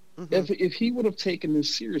opposite. Mm-hmm. If he would have taken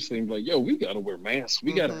this seriously and be like, yo, we got to wear masks,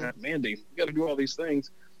 we got to have mandates, we got to do all these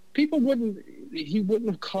things, he wouldn't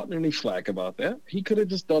have caught any flack about that. He could have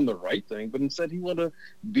just done the right thing, but instead he wanted to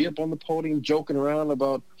be up on the podium joking around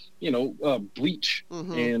about, bleach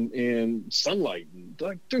and sunlight. And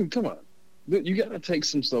like, dude, come on. You got to take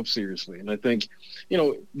some stuff seriously. And I think,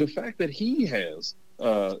 the fact that he has,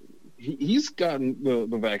 he's gotten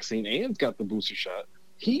the vaccine and got the booster shot,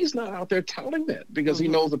 he's not out there touting that because he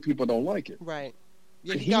knows that people don't like it. Right.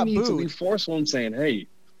 Yeah, he needs to be forceful and saying, hey,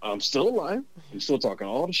 I'm still alive. I'm still talking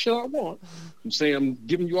all the shit I want. I'm saying I'm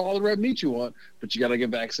giving you all the red meat you want, but you got to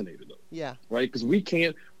get vaccinated though. Yeah. Right? Because we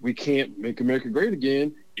can't make America great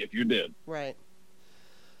again if you're dead. Right.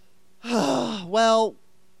 Well,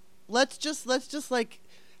 let's just like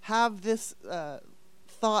have this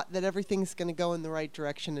thought that everything's going to go in the right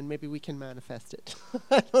direction and maybe we can manifest it.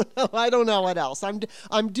 I don't know what else. I'm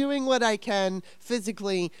doing what I can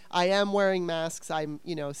physically. I am wearing masks. I'm,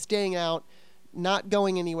 staying out, not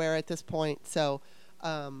going anywhere at this point. So,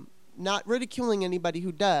 not ridiculing anybody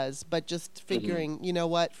who does, but just figuring, you know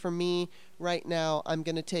what, for me right now, I'm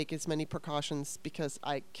going to take as many precautions because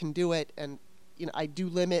I can do it. And, I do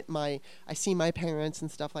limit I see my parents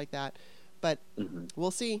and stuff like that, but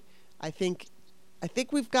we'll see. I think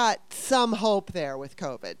we've got some hope there with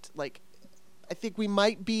COVID. Like, I think we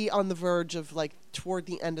might be on the verge of like toward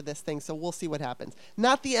the end of this thing. So we'll see what happens.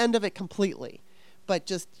 Not the end of it completely, but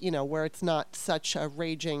just, where it's not such a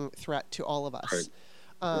raging threat to all of us.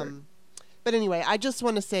 Right. But anyway, I just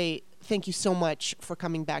want to say thank you so much for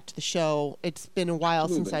coming back to the show. It's been a while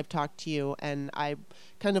since I've talked to you, and I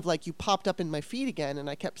kind of like you popped up in my feed again, and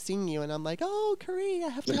I kept seeing you, and I'm like, oh, Carrie, I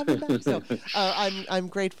have to have you back. So I'm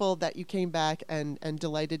grateful that you came back and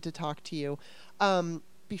delighted to talk to you.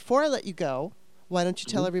 Before I let you go, why don't you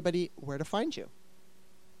tell everybody where to find you?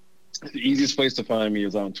 The easiest place to find me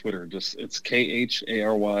is on Twitter. It's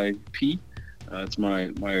KHARYP. It's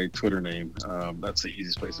my Twitter name. That's the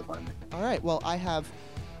easiest place to find me. All right. Well,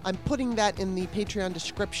 I'm putting that in the Patreon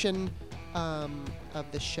description of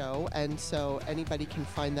the show, and so anybody can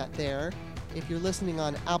find that there. If you're listening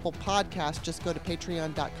on Apple Podcasts, just go to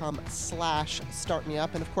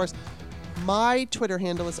patreon.com/startmeup. And of course, my Twitter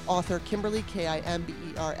handle is author Kimberly, Kimberley.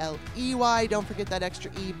 Don't forget that extra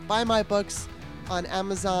E. Buy my books. on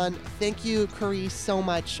Amazon. Thank you, Kari, so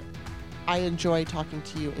much. I enjoy talking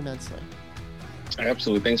to you immensely.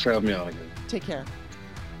 Absolutely. Thanks for having me on again. Take care.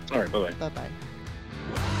 All right. Bye-bye. Bye-bye.